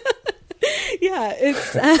show? Yeah,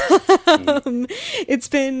 it's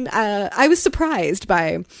been. I was surprised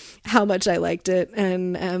by how much I liked it,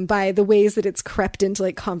 and by the ways that it's crept into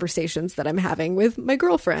like conversations that I'm having with my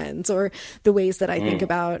girlfriends, or the ways that I think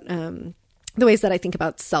about. The ways that I think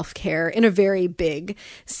about self-care in a very big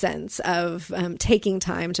sense of taking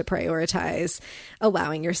time to prioritize,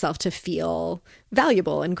 allowing yourself to feel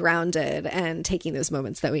valuable and grounded, and taking those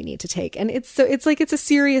moments that we need to take. And it's a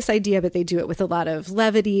serious idea, but they do it with a lot of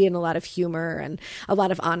levity and a lot of humor and a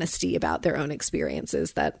lot of honesty about their own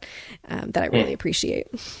experiences that I really appreciate.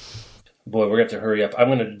 Boy, we're going to have to hurry up. I'm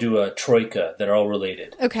going to do a troika that are all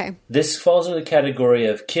related. Okay. This falls in the category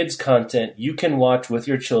of kids content you can watch with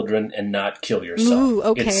your children and not kill yourself. Ooh,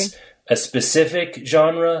 okay. It's a specific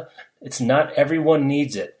genre. It's not everyone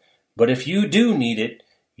needs it. But if you do need it,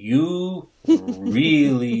 you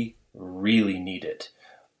really, really need it.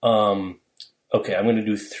 Okay, I'm going to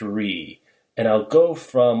do 3. And I'll go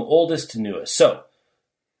from oldest to newest. So,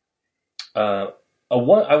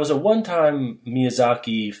 I was a one-time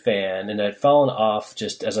Miyazaki fan, and I'd fallen off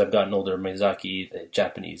just as I've gotten older. Miyazaki, the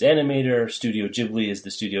Japanese animator, Studio Ghibli is the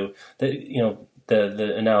studio.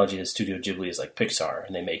 The analogy is Studio Ghibli is like Pixar,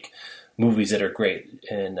 and they make movies that are great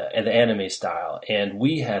in the anime style. And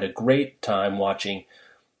we had a great time watching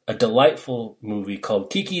a delightful movie called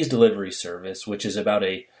Kiki's Delivery Service, which is about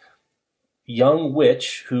a young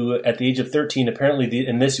witch who, at the age of 13, apparently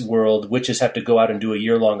in this world, witches have to go out and do a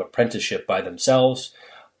year-long apprenticeship by themselves.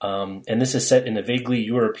 And this is set in a vaguely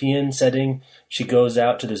European setting. She goes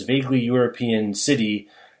out to this vaguely European city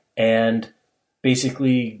and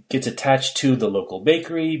basically gets attached to the local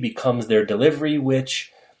bakery, becomes their delivery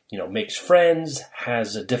witch, makes friends,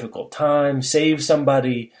 has a difficult time, saves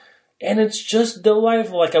somebody. And it's just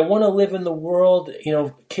delightful. Like, I want to live in the world,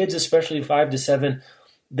 kids, especially 5 to 7,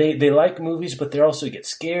 They like movies, but they also get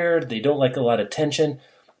scared. They don't like a lot of tension.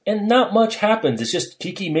 And not much happens. It's just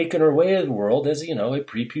Kiki making her way in the world as, a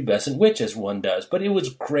prepubescent witch, as one does. But it was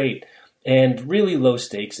great and really low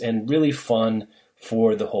stakes and really fun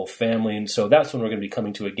for the whole family. And so that's one we're going to be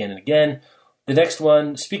coming to again and again. The next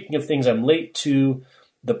one, speaking of things I'm late to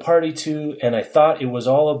the party to, and I thought it was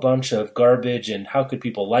all a bunch of garbage and how could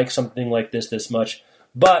people like something like this much?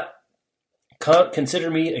 But consider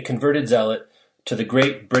me a converted zealot to the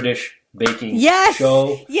Great British Baking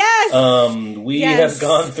Show. Yes. We have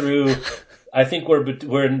gone through. I think we're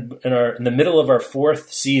in the middle of our 4th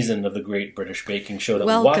season of the Great British Baking Show that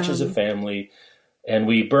we watch as a family, and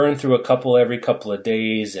we burn through a couple every couple of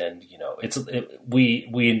days, and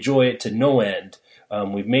we enjoy it to no end.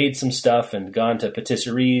 We've made some stuff and gone to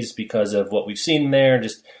patisseries because of what we've seen there.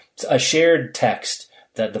 Just a shared text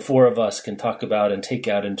that the 4 of us can talk about and take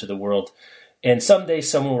out into the world. And someday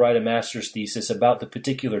someone will write a master's thesis about the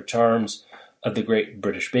particular charms of the Great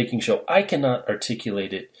British Baking Show. I cannot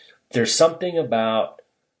articulate it. There's something about,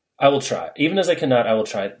 I will try. Even as I cannot, I will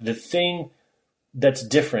try. The thing that's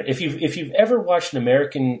different, if you've ever watched an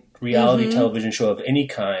American reality television show of any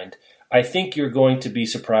kind, I think you're going to be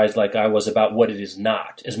surprised like I was about what it is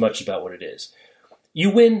not, as much about what it is.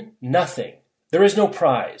 You win nothing. There is no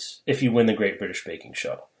prize if you win the Great British Baking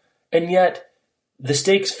Show. And yet, the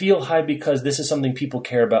stakes feel high because this is something people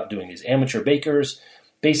care about doing. These amateur bakers,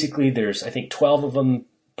 basically there's, I think, 12 of them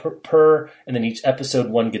per, and then each episode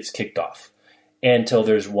one gets kicked off until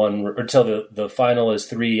there's one, or until the final is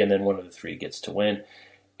 3, and then one of the 3 gets to win.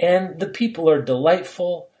 And the people are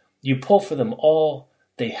delightful. You pull for them all.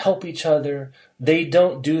 They help each other. They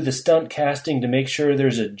don't do the stunt casting to make sure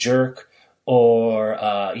there's a jerk or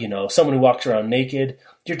someone who walks around naked.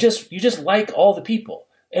 You just like all the people,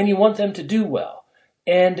 and you want them to do well.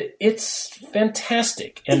 And it's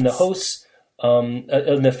fantastic. And the hosts in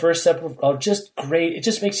the first episode are just great. It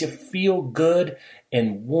just makes you feel good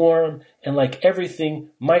and warm and like everything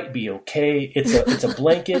might be okay. It's a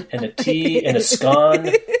blanket and a tea and a scone,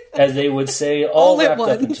 as they would say, all wrapped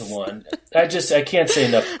up into one. I can't say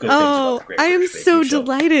enough good things about the Great British Baking Show. I am so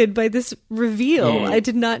delighted by this reveal. I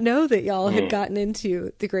did not know that y'all had gotten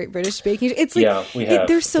into the Great British Baking Show. It's like, we have,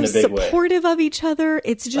 they're so supportive of each other.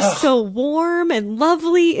 It's just so warm and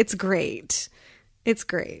lovely. It's great. It's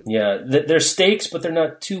great. Yeah, there's stakes, but they're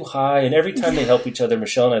not too high. And every time they help each other,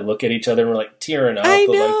 Michelle and I look at each other and we're like tearing up. I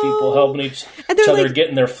know. Like people helping each other,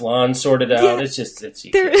 getting their flan sorted out. Yeah,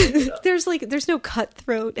 there's no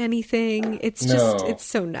cutthroat anything. It's just, it's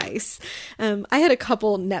so nice. I had a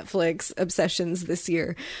couple Netflix obsessions this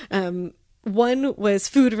year. One was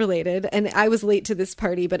food related, and I was late to this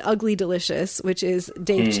party, but Ugly Delicious, which is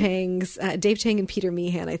Dave Chang and Peter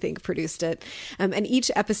Meehan, I think, produced it. And each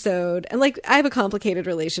episode, and like I have a complicated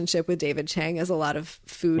relationship with David Chang, as a lot of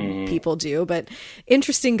food people do, but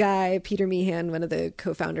interesting guy, Peter Meehan, one of the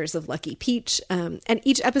co-founders of Lucky Peach. And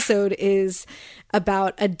each episode is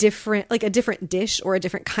about a different dish or a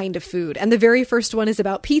different kind of food. And the very first one is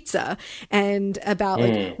about pizza and about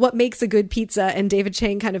like what makes a good pizza. And David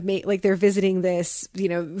Chang kind of they're visiting this,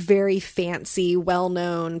 very fancy,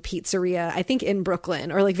 well-known pizzeria, I think in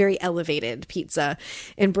Brooklyn, or like very elevated pizza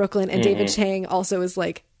in Brooklyn. And David Chang also is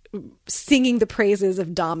like singing the praises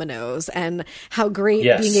of Domino's and how great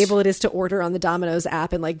being able it is to order on the Domino's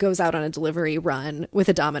app, and like goes out on a delivery run with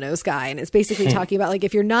a Domino's guy. And it's basically talking about like,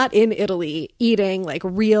 if you're not in Italy eating like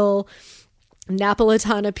real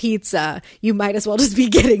Napolitana pizza, you might as well just be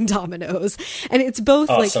getting Domino's. And it's both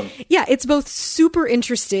awesome. It's both super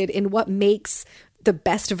interested in what makes the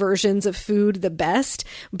best versions of food the best,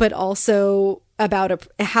 but also about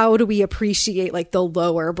how do we appreciate like the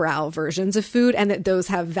lower brow versions of food, and that those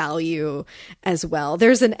have value as well.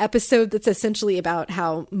 There's an episode that's essentially about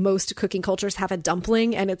how most cooking cultures have a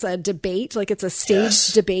dumpling, and it's a debate, like it's a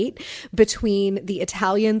staged debate between the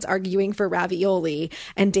Italians arguing for ravioli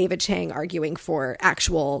and David Chang arguing for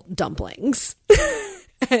actual dumplings.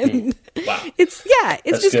 And wow. It's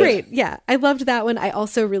That's just good. great. Yeah. I loved that one. I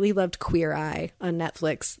also really loved Queer Eye on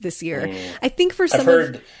Netflix this year. I think for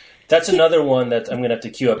some that's another one that I'm going to have to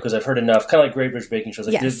queue up, because I've heard enough, kind of like Great British Baking Shows.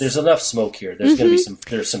 Like there's enough smoke here. There's going to be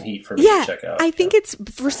there's some heat for me to check out. I think it's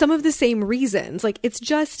for some of the same reasons. Like it's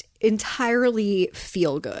just entirely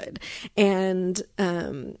feel good and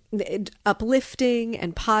uplifting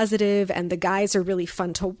and positive, and the guys are really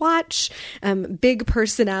fun to watch. Big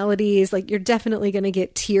personalities, like you're definitely going to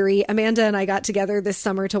get teary. Amanda and I got together this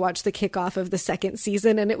summer to watch the kickoff of the second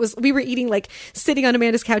season, and we were eating, like sitting on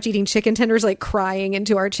Amanda's couch eating chicken tenders, like crying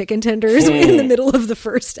into our chicken tenders in the middle of the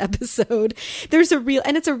first episode. It's a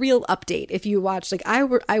real update. If you watch, like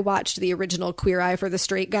I watched the original Queer Eye for the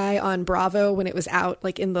Straight Guy on Bravo when it was out,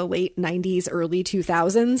 like in the late 90s, early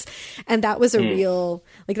 2000s. And that was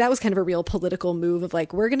that was kind of a real political move of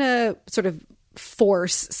like, we're going to sort of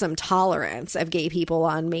force some tolerance of gay people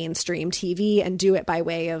on mainstream TV and do it by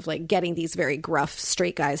way of like getting these very gruff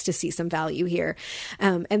straight guys to see some value here.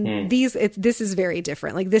 This is very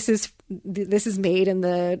different. Like this is made in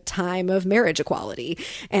the time of marriage equality.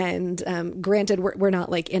 And granted, we're not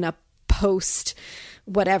like in a post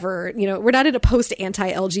whatever, we're not in a post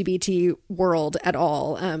anti-LGBT world at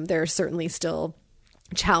all. There are certainly still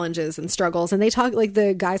challenges and struggles, and they talk, like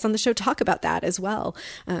the guys on the show talk about that as well.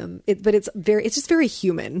 But it's just very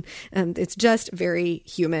human, and it's just very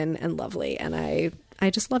human and lovely. And I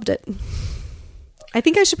just loved it. I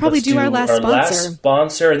think I should probably do our last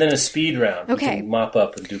sponsor. And then a speed round. Okay. We can mop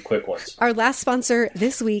up and do quick ones. Our last sponsor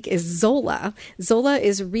this week is Zola. Zola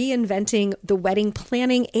is reinventing the wedding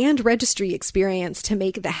planning and registry experience to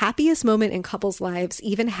make the happiest moment in couples' lives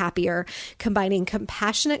even happier, combining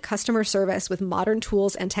compassionate customer service with modern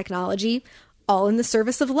tools and technology, all in the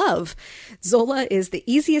service of love. Zola is the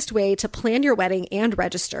easiest way to plan your wedding and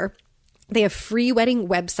register. They have free wedding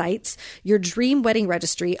websites, your dream wedding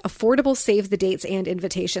registry, affordable save the dates and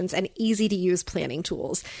invitations, and easy to use planning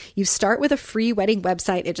tools. You start with a free wedding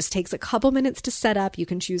website. It just takes a couple minutes to set up. You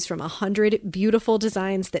can choose from 100 beautiful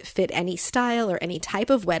designs that fit any style or any type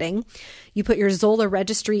of wedding. You put your Zola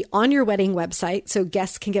registry on your wedding website so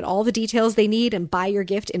guests can get all the details they need and buy your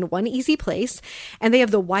gift in one easy place. And they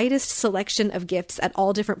have the widest selection of gifts at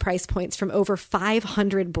all different price points from over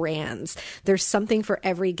 500 brands. There's something for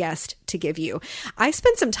every guest to give you. I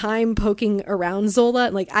spent some time poking around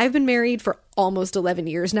Zola. Like I've been married for almost 11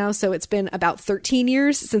 years now, so it's been about 13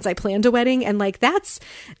 years since I planned a wedding, and like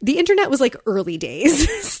the internet was like early days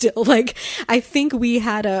still. Like I think we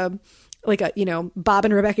had a Bob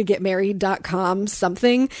and Rebecca Get Married.com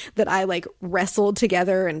something that I like wrestled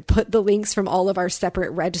together and put the links from all of our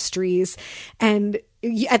separate registries. And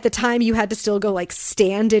at the time you had to still go like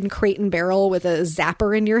stand in Crate and Barrel with a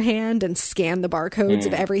zapper in your hand and scan the barcodes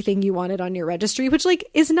of everything you wanted on your registry, which like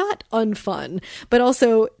is not unfun, but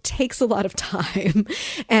also takes a lot of time.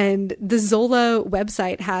 And the Zola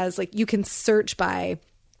website has like, you can search by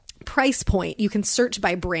price point, you can search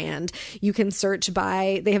by brand, you can search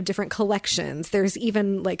by, they have different collections. There's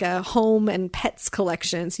even like a home and pets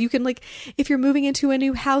collection. So you can like, if you're moving into a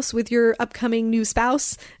new house with your upcoming new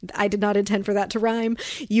spouse, I did not intend for that to rhyme,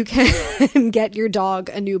 you can get your dog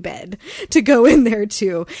a new bed to go in there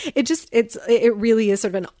too. It really is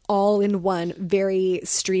sort of an all-in-one, very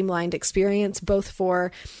streamlined experience, both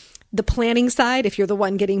for the planning side, if you're the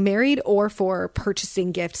one getting married, or for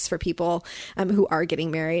purchasing gifts for people who are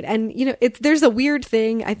getting married. And, there's a weird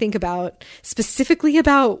thing I think about specifically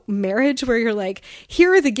about marriage where you're like,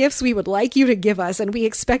 here are the gifts we would like you to give us, and we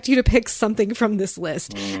expect you to pick something from this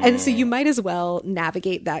list. And so you might as well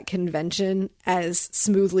navigate that convention as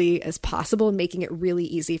smoothly as possible, making it really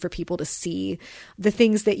easy for people to see the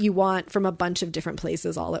things that you want from a bunch of different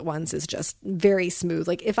places all at once is just very smooth.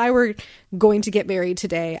 Like if I were going to get married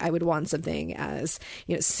today, I would want something as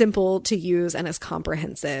simple to use and as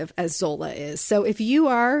comprehensive as Zola is. So if you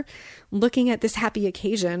are looking at this happy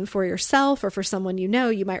occasion for yourself or for someone you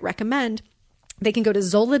might recommend, they can go to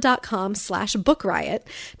zola.com/bookriot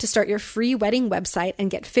to start your free wedding website and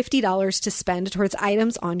get $50 to spend towards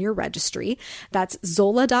items on your registry. That's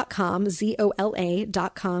zola.com,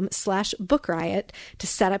 ZOLA.com/bookriot to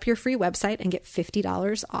set up your free website and get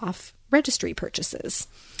 $50 off registry purchases.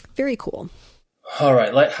 Very cool. All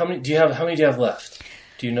right. Like, how many do you have left?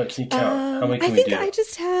 Do you know? Can you count? How many can we do? I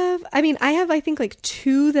have, I think, like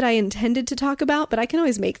 2 that I intended to talk about, but I can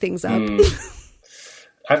always make things up.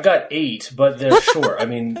 I've got 8, but they're short. I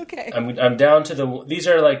mean, okay. I'm down to these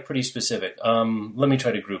are like pretty specific. Let me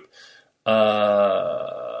try to group.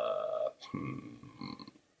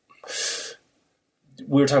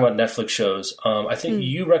 We were talking about Netflix shows. I think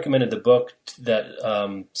you recommended the book that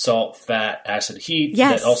Salt, Fat, Acid, Heat.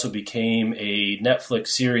 Yes. That also became a Netflix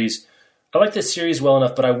series. I like this series well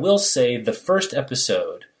enough, but I will say the first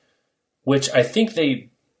episode, which I think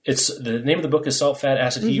it's the name of the book is Salt, Fat,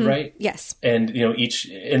 Acid, Heat, right? Yes. And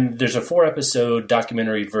there's a 4-episode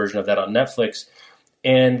documentary version of that on Netflix,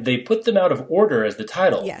 and they put them out of order as the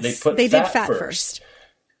title. Yes. They did Fat first.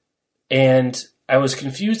 And I was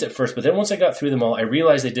confused at first, but then once I got through them all, I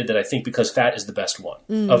realized they did that, I think, because Fat is the best one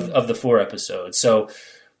of the 4 episodes. So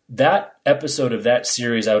that episode of that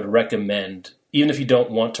series I would recommend, even if you don't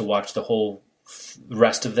want to watch the whole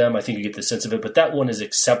rest of them. I think you get the sense of it, but that one is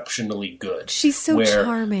exceptionally good. She's so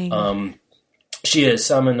charming. She is.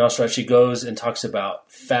 Salma Nasrat, she goes and talks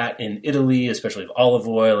about fat in Italy, especially with olive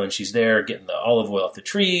oil, and she's there getting the olive oil off the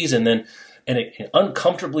trees, and then an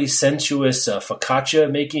uncomfortably sensuous focaccia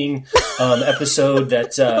making episode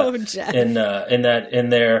that in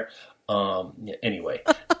there. Anyway,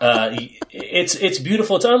 it's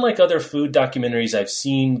beautiful. It's unlike other food documentaries I've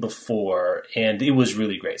seen before, and it was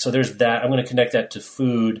really great. So there's that. I'm going to connect that to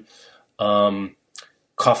food,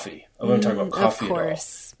 coffee. I'm going to talk about coffee. Of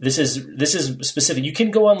course, this is specific. You can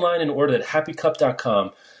go online and order it at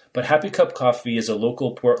happycup.com, but Happy Cup Coffee is a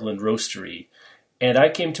local Portland roastery, and I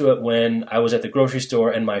came to it when I was at the grocery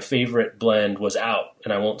store, and my favorite blend was out,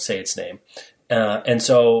 and I won't say its name. And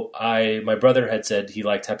so my brother had said he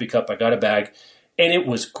liked Happy Cup. I got a bag, and it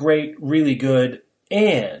was great, really good,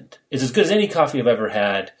 and it's as good as any coffee I've ever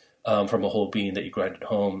had from a whole bean that you grind at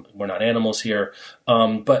home. We're not animals here,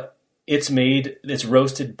 but it's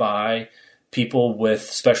roasted by people with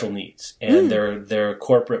special needs, and their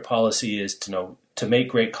corporate policy is to make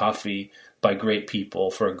great coffee by great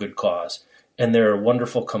people for a good cause. And they're a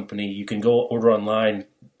wonderful company. You can go order online.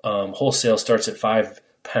 Wholesale starts at £5.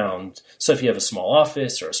 So if you have a small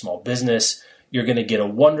office or a small business, you're going to get a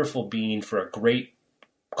wonderful bean for a great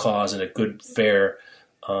cause at a good, fair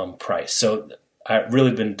price. So I've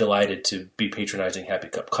really been delighted to be patronizing Happy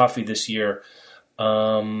Cup Coffee this year.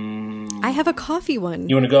 I have a coffee one.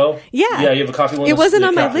 You want to go? Yeah. Yeah, you have a coffee one? It wasn't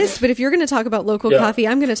on my list, but if you're going to talk about local coffee,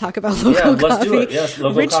 I'm going to talk about local coffee. Let's do it. Yes,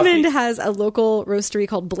 local Richmond coffee. has a local roastery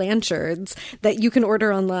called Blanchard's that you can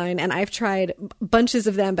order online, and I've tried bunches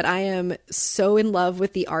of them, but I am so in love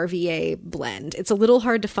with the RVA blend. It's a little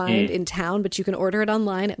hard to find in town, but you can order it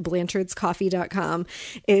online at blanchardscoffee.com.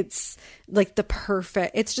 It's like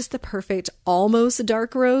it's just the perfect almost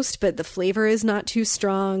dark roast, but the flavor is not too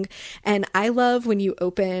strong. And I love when you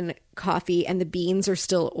open coffee and the beans are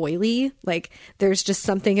still oily. Like there's just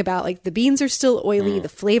something about like the beans are still oily. The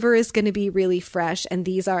flavor is going to be really fresh. And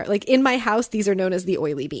these are like in my house, these are known as the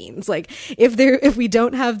oily beans. Like if we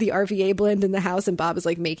don't have the RVA blend in the house and Bob is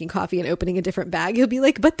like making coffee and opening a different bag, he'll be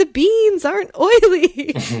like, but the beans aren't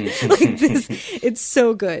oily. Like this, it's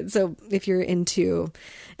so good. So if you're into,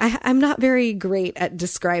 I'm not very great at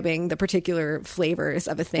describing the particular flavors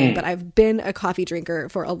of a thing, but I've been a coffee drinker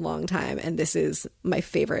for a long time, and this is my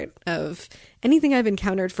favorite of anything I've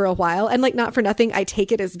encountered for a while. And like, not for nothing, I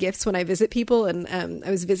take it as gifts when I visit people. And I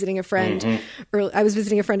was visiting a friend, I was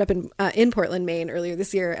visiting a friend up in Portland, Maine earlier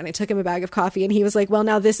this year, and I took him a bag of coffee, and he was like, "Well,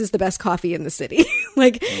 now this is the best coffee in the city.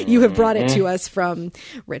 Like you have brought it to us from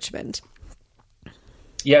Richmond."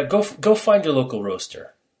 Yeah, go find your local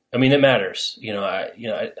roaster. I mean, it matters.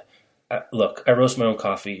 look, I roast my own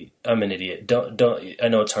coffee. I'm an idiot. Don't. I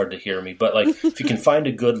know it's hard to hear me, but like, if you can find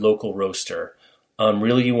a good local roaster,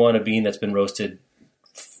 really you want a bean that's been roasted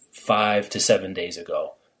 5 to 7 days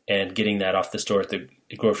ago, and getting that off the store at the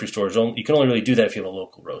grocery stores. You can only really do that if you have a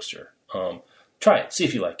local roaster. Try it. See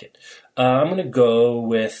if you like it. I'm going to go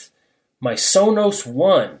with my Sonos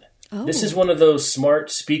One. Oh. This is one of those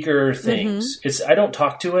smart speaker things. I don't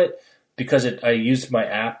talk to it because I use my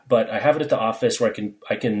app, but I have it at the office where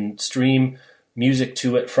I can stream music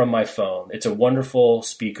to it from my phone. It's a wonderful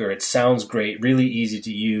speaker. It sounds great, really easy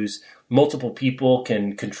to use. Multiple people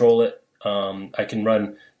can control it. I can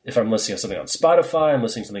run, if I'm listening to something on Spotify, I'm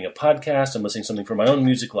listening to something, a podcast, I'm listening to something from my own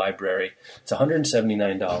music library. It's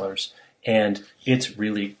 $179, and it's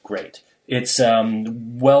really great. It's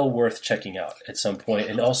well worth checking out at some point.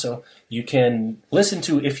 And also, you can listen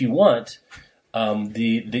to, if you want,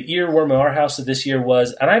 the earworm of our house of this year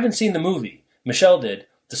was, and I haven't seen the movie, Michelle did,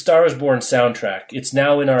 the Star is Born soundtrack. It's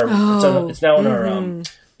now in our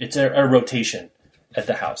it's our rotation at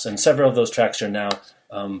the house, and several of those tracks are now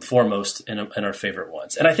foremost in our favorite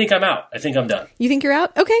ones. And I think I'm out. I think I'm done. You think you're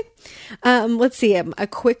out? Okay. Let's see. A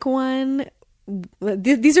quick one.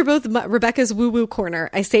 These are both Rebecca's woo-woo corner.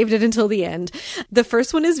 I saved it until the end. The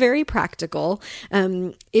first one is very practical.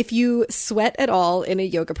 If you sweat at all in a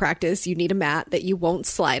yoga practice, you need a mat that you won't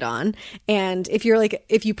slide on. And if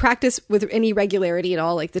you practice with any regularity at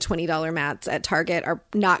all, like the $20 mats at Target are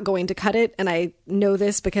not going to cut it. And I know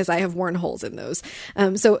this because I have worn holes in those.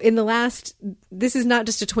 So this is not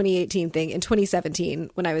just a 2018 thing. In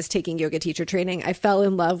 2017, when I was taking yoga teacher training, I fell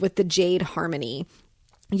in love with the Jade Harmony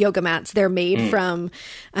yoga mats. They're made from,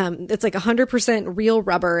 it's like 100% real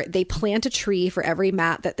rubber. They plant a tree for every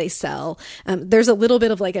mat that they sell. There's a little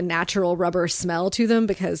bit of like a natural rubber smell to them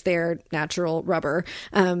because they're natural rubber,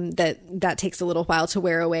 that takes a little while to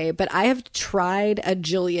wear away. But I have tried a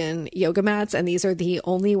jillion yoga mats, and these are the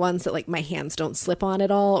only ones that like my hands don't slip on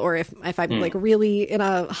at all. Or if I'm like really in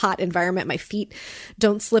a hot environment, my feet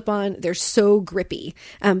don't slip on. They're so grippy,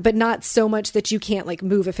 but not so much that you can't like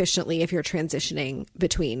move efficiently if you're transitioning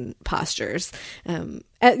between postures.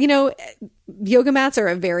 Yoga mats are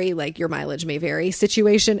a very like your mileage may vary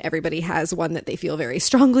situation. Everybody has one that they feel very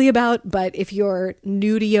strongly about. But if you're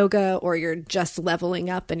new to yoga or you're just leveling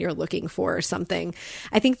up and you're looking for something,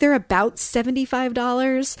 I think they're about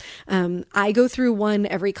 $75. I go through one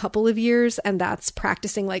every couple of years, and that's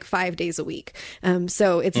practicing like 5 days a week.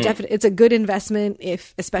 So it's it's a good investment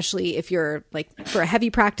especially if you're like for a heavy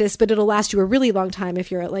practice, but it'll last you a really long time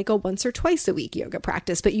if you're at like a once or twice a week yoga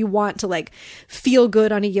practice, but you want to like feel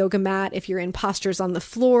good on a yoga mat. If you're in postures on the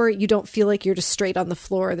floor, you don't feel like you're just straight on the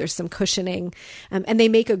floor. There's some cushioning. And they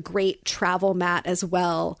make a great travel mat as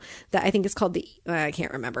well that I think is called I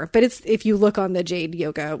can't remember, but if you look on the Jade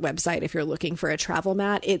Yoga website, if you're looking for a travel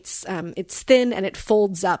mat, it's thin and it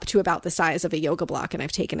folds up to about the size of a yoga block. And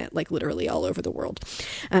I've taken it like literally all over the world.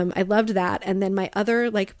 I loved that. And then my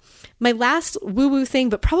last woo-woo thing,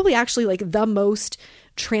 but probably actually like the most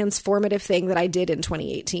transformative thing that I did in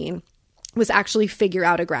 2018 was actually figure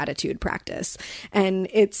out a gratitude practice. And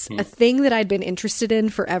it's a thing that I'd been interested in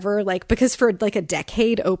forever, like, because for like a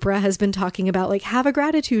decade, Oprah has been talking about like, have a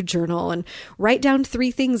gratitude journal and write down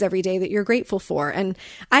 3 things every day that you're grateful for. And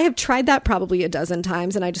I have tried that probably a dozen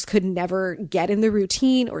times, and I just could never get in the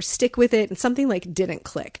routine or stick with it. And something like didn't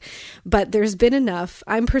click. But there's been enough,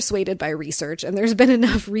 I'm persuaded by research, and there's been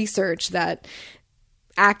enough research that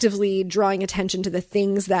actively drawing attention to the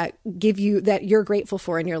things that that you're grateful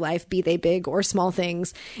for in your life, be they big or small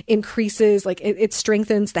things, increases, like it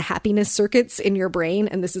strengthens the happiness circuits in your brain.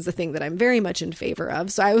 And this is a thing that I'm very much in favor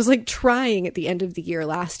of. So I was like trying at the end of the year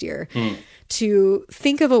last year to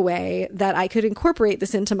think of a way that I could incorporate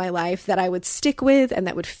this into my life that I would stick with and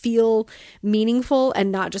that would feel meaningful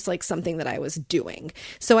and not just like something that I was doing.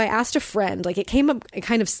 So I asked a friend, like it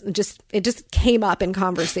just came up in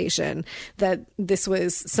conversation that this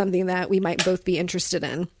was something that we might both be interested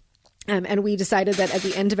in. And we decided that at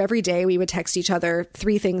the end of every day, we would text each other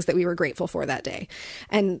 3 things that we were grateful for that day.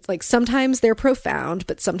 And like sometimes they're profound,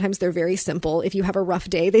 but sometimes they're very simple. If you have a rough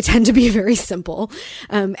day, they tend to be very simple.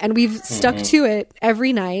 And we've stuck to it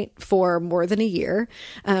every night for more than a year.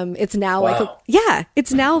 It's now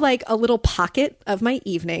it's now like a little pocket of my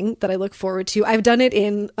evening that I look forward to. I've done it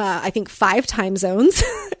in, I think 5 time zones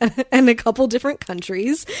and a couple different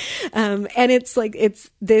countries. And it's like, it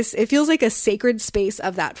feels like a sacred space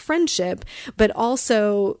of that friendship, but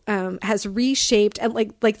also has reshaped, and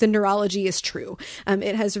like the neurology is true.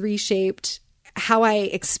 It has reshaped how I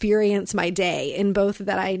experience my day, in both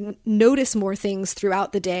that I notice more things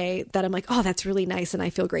throughout the day that I'm like, oh, that's really nice, and I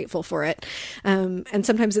feel grateful for it. And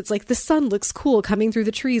sometimes it's like the sun looks cool coming through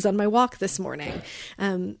the trees on my walk this morning.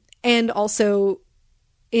 And also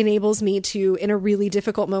enables me to, in a really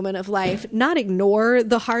difficult moment of life, not ignore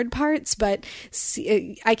the hard parts, but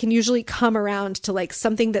I can usually come around to like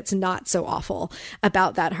something that's not so awful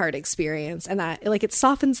about that hard experience. And that like it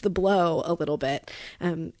softens the blow a little bit.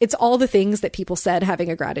 It's all the things that people said having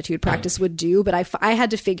a gratitude practice would do, but I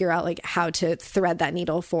had to figure out like how to thread that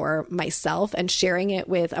needle for myself, and sharing it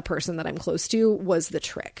with a person that I'm close to was the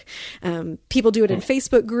trick. People do it in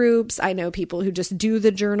Facebook groups. I know people who just do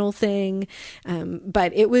the journal thing.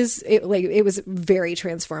 But it was very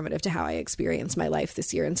transformative to how I experienced my life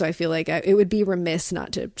this year. And so I feel like it would be remiss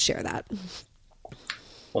not to share that.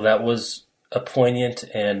 Well, that was a poignant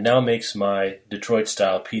and now makes my Detroit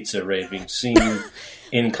style pizza raving seem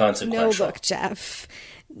inconsequential. No, look, Jeff,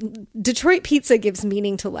 Detroit pizza gives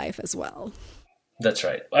meaning to life as well. That's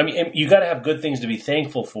right. I mean, you got to have good things to be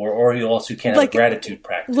thankful for, or you also can't have a gratitude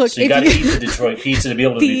practice. Look, so you got to eat the Detroit pizza to be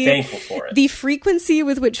able to be thankful for it. The frequency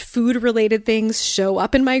with which food-related things show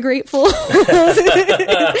up in my grateful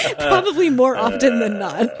probably more often than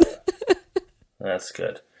not. That's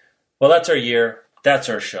good. Well, that's our year. That's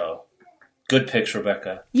our show. Good picks,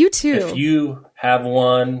 Rebecca. You too. If you have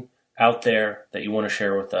one out there that you want to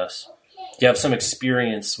share with us, you have some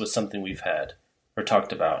experience with something we've had or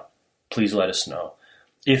talked about, please let us know.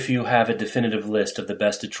 If you have a definitive list of the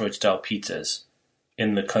best Detroit-style pizzas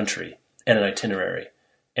in the country and an itinerary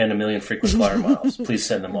and 1,000,000 frequent flyer miles, please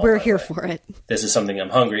send them all. We're here for it. This is something I'm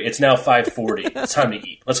hungry. It's now 5:40. It's time to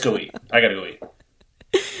eat. Let's go eat. I got to go eat.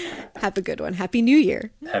 Have a good one. Happy New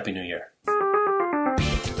Year. Happy New Year.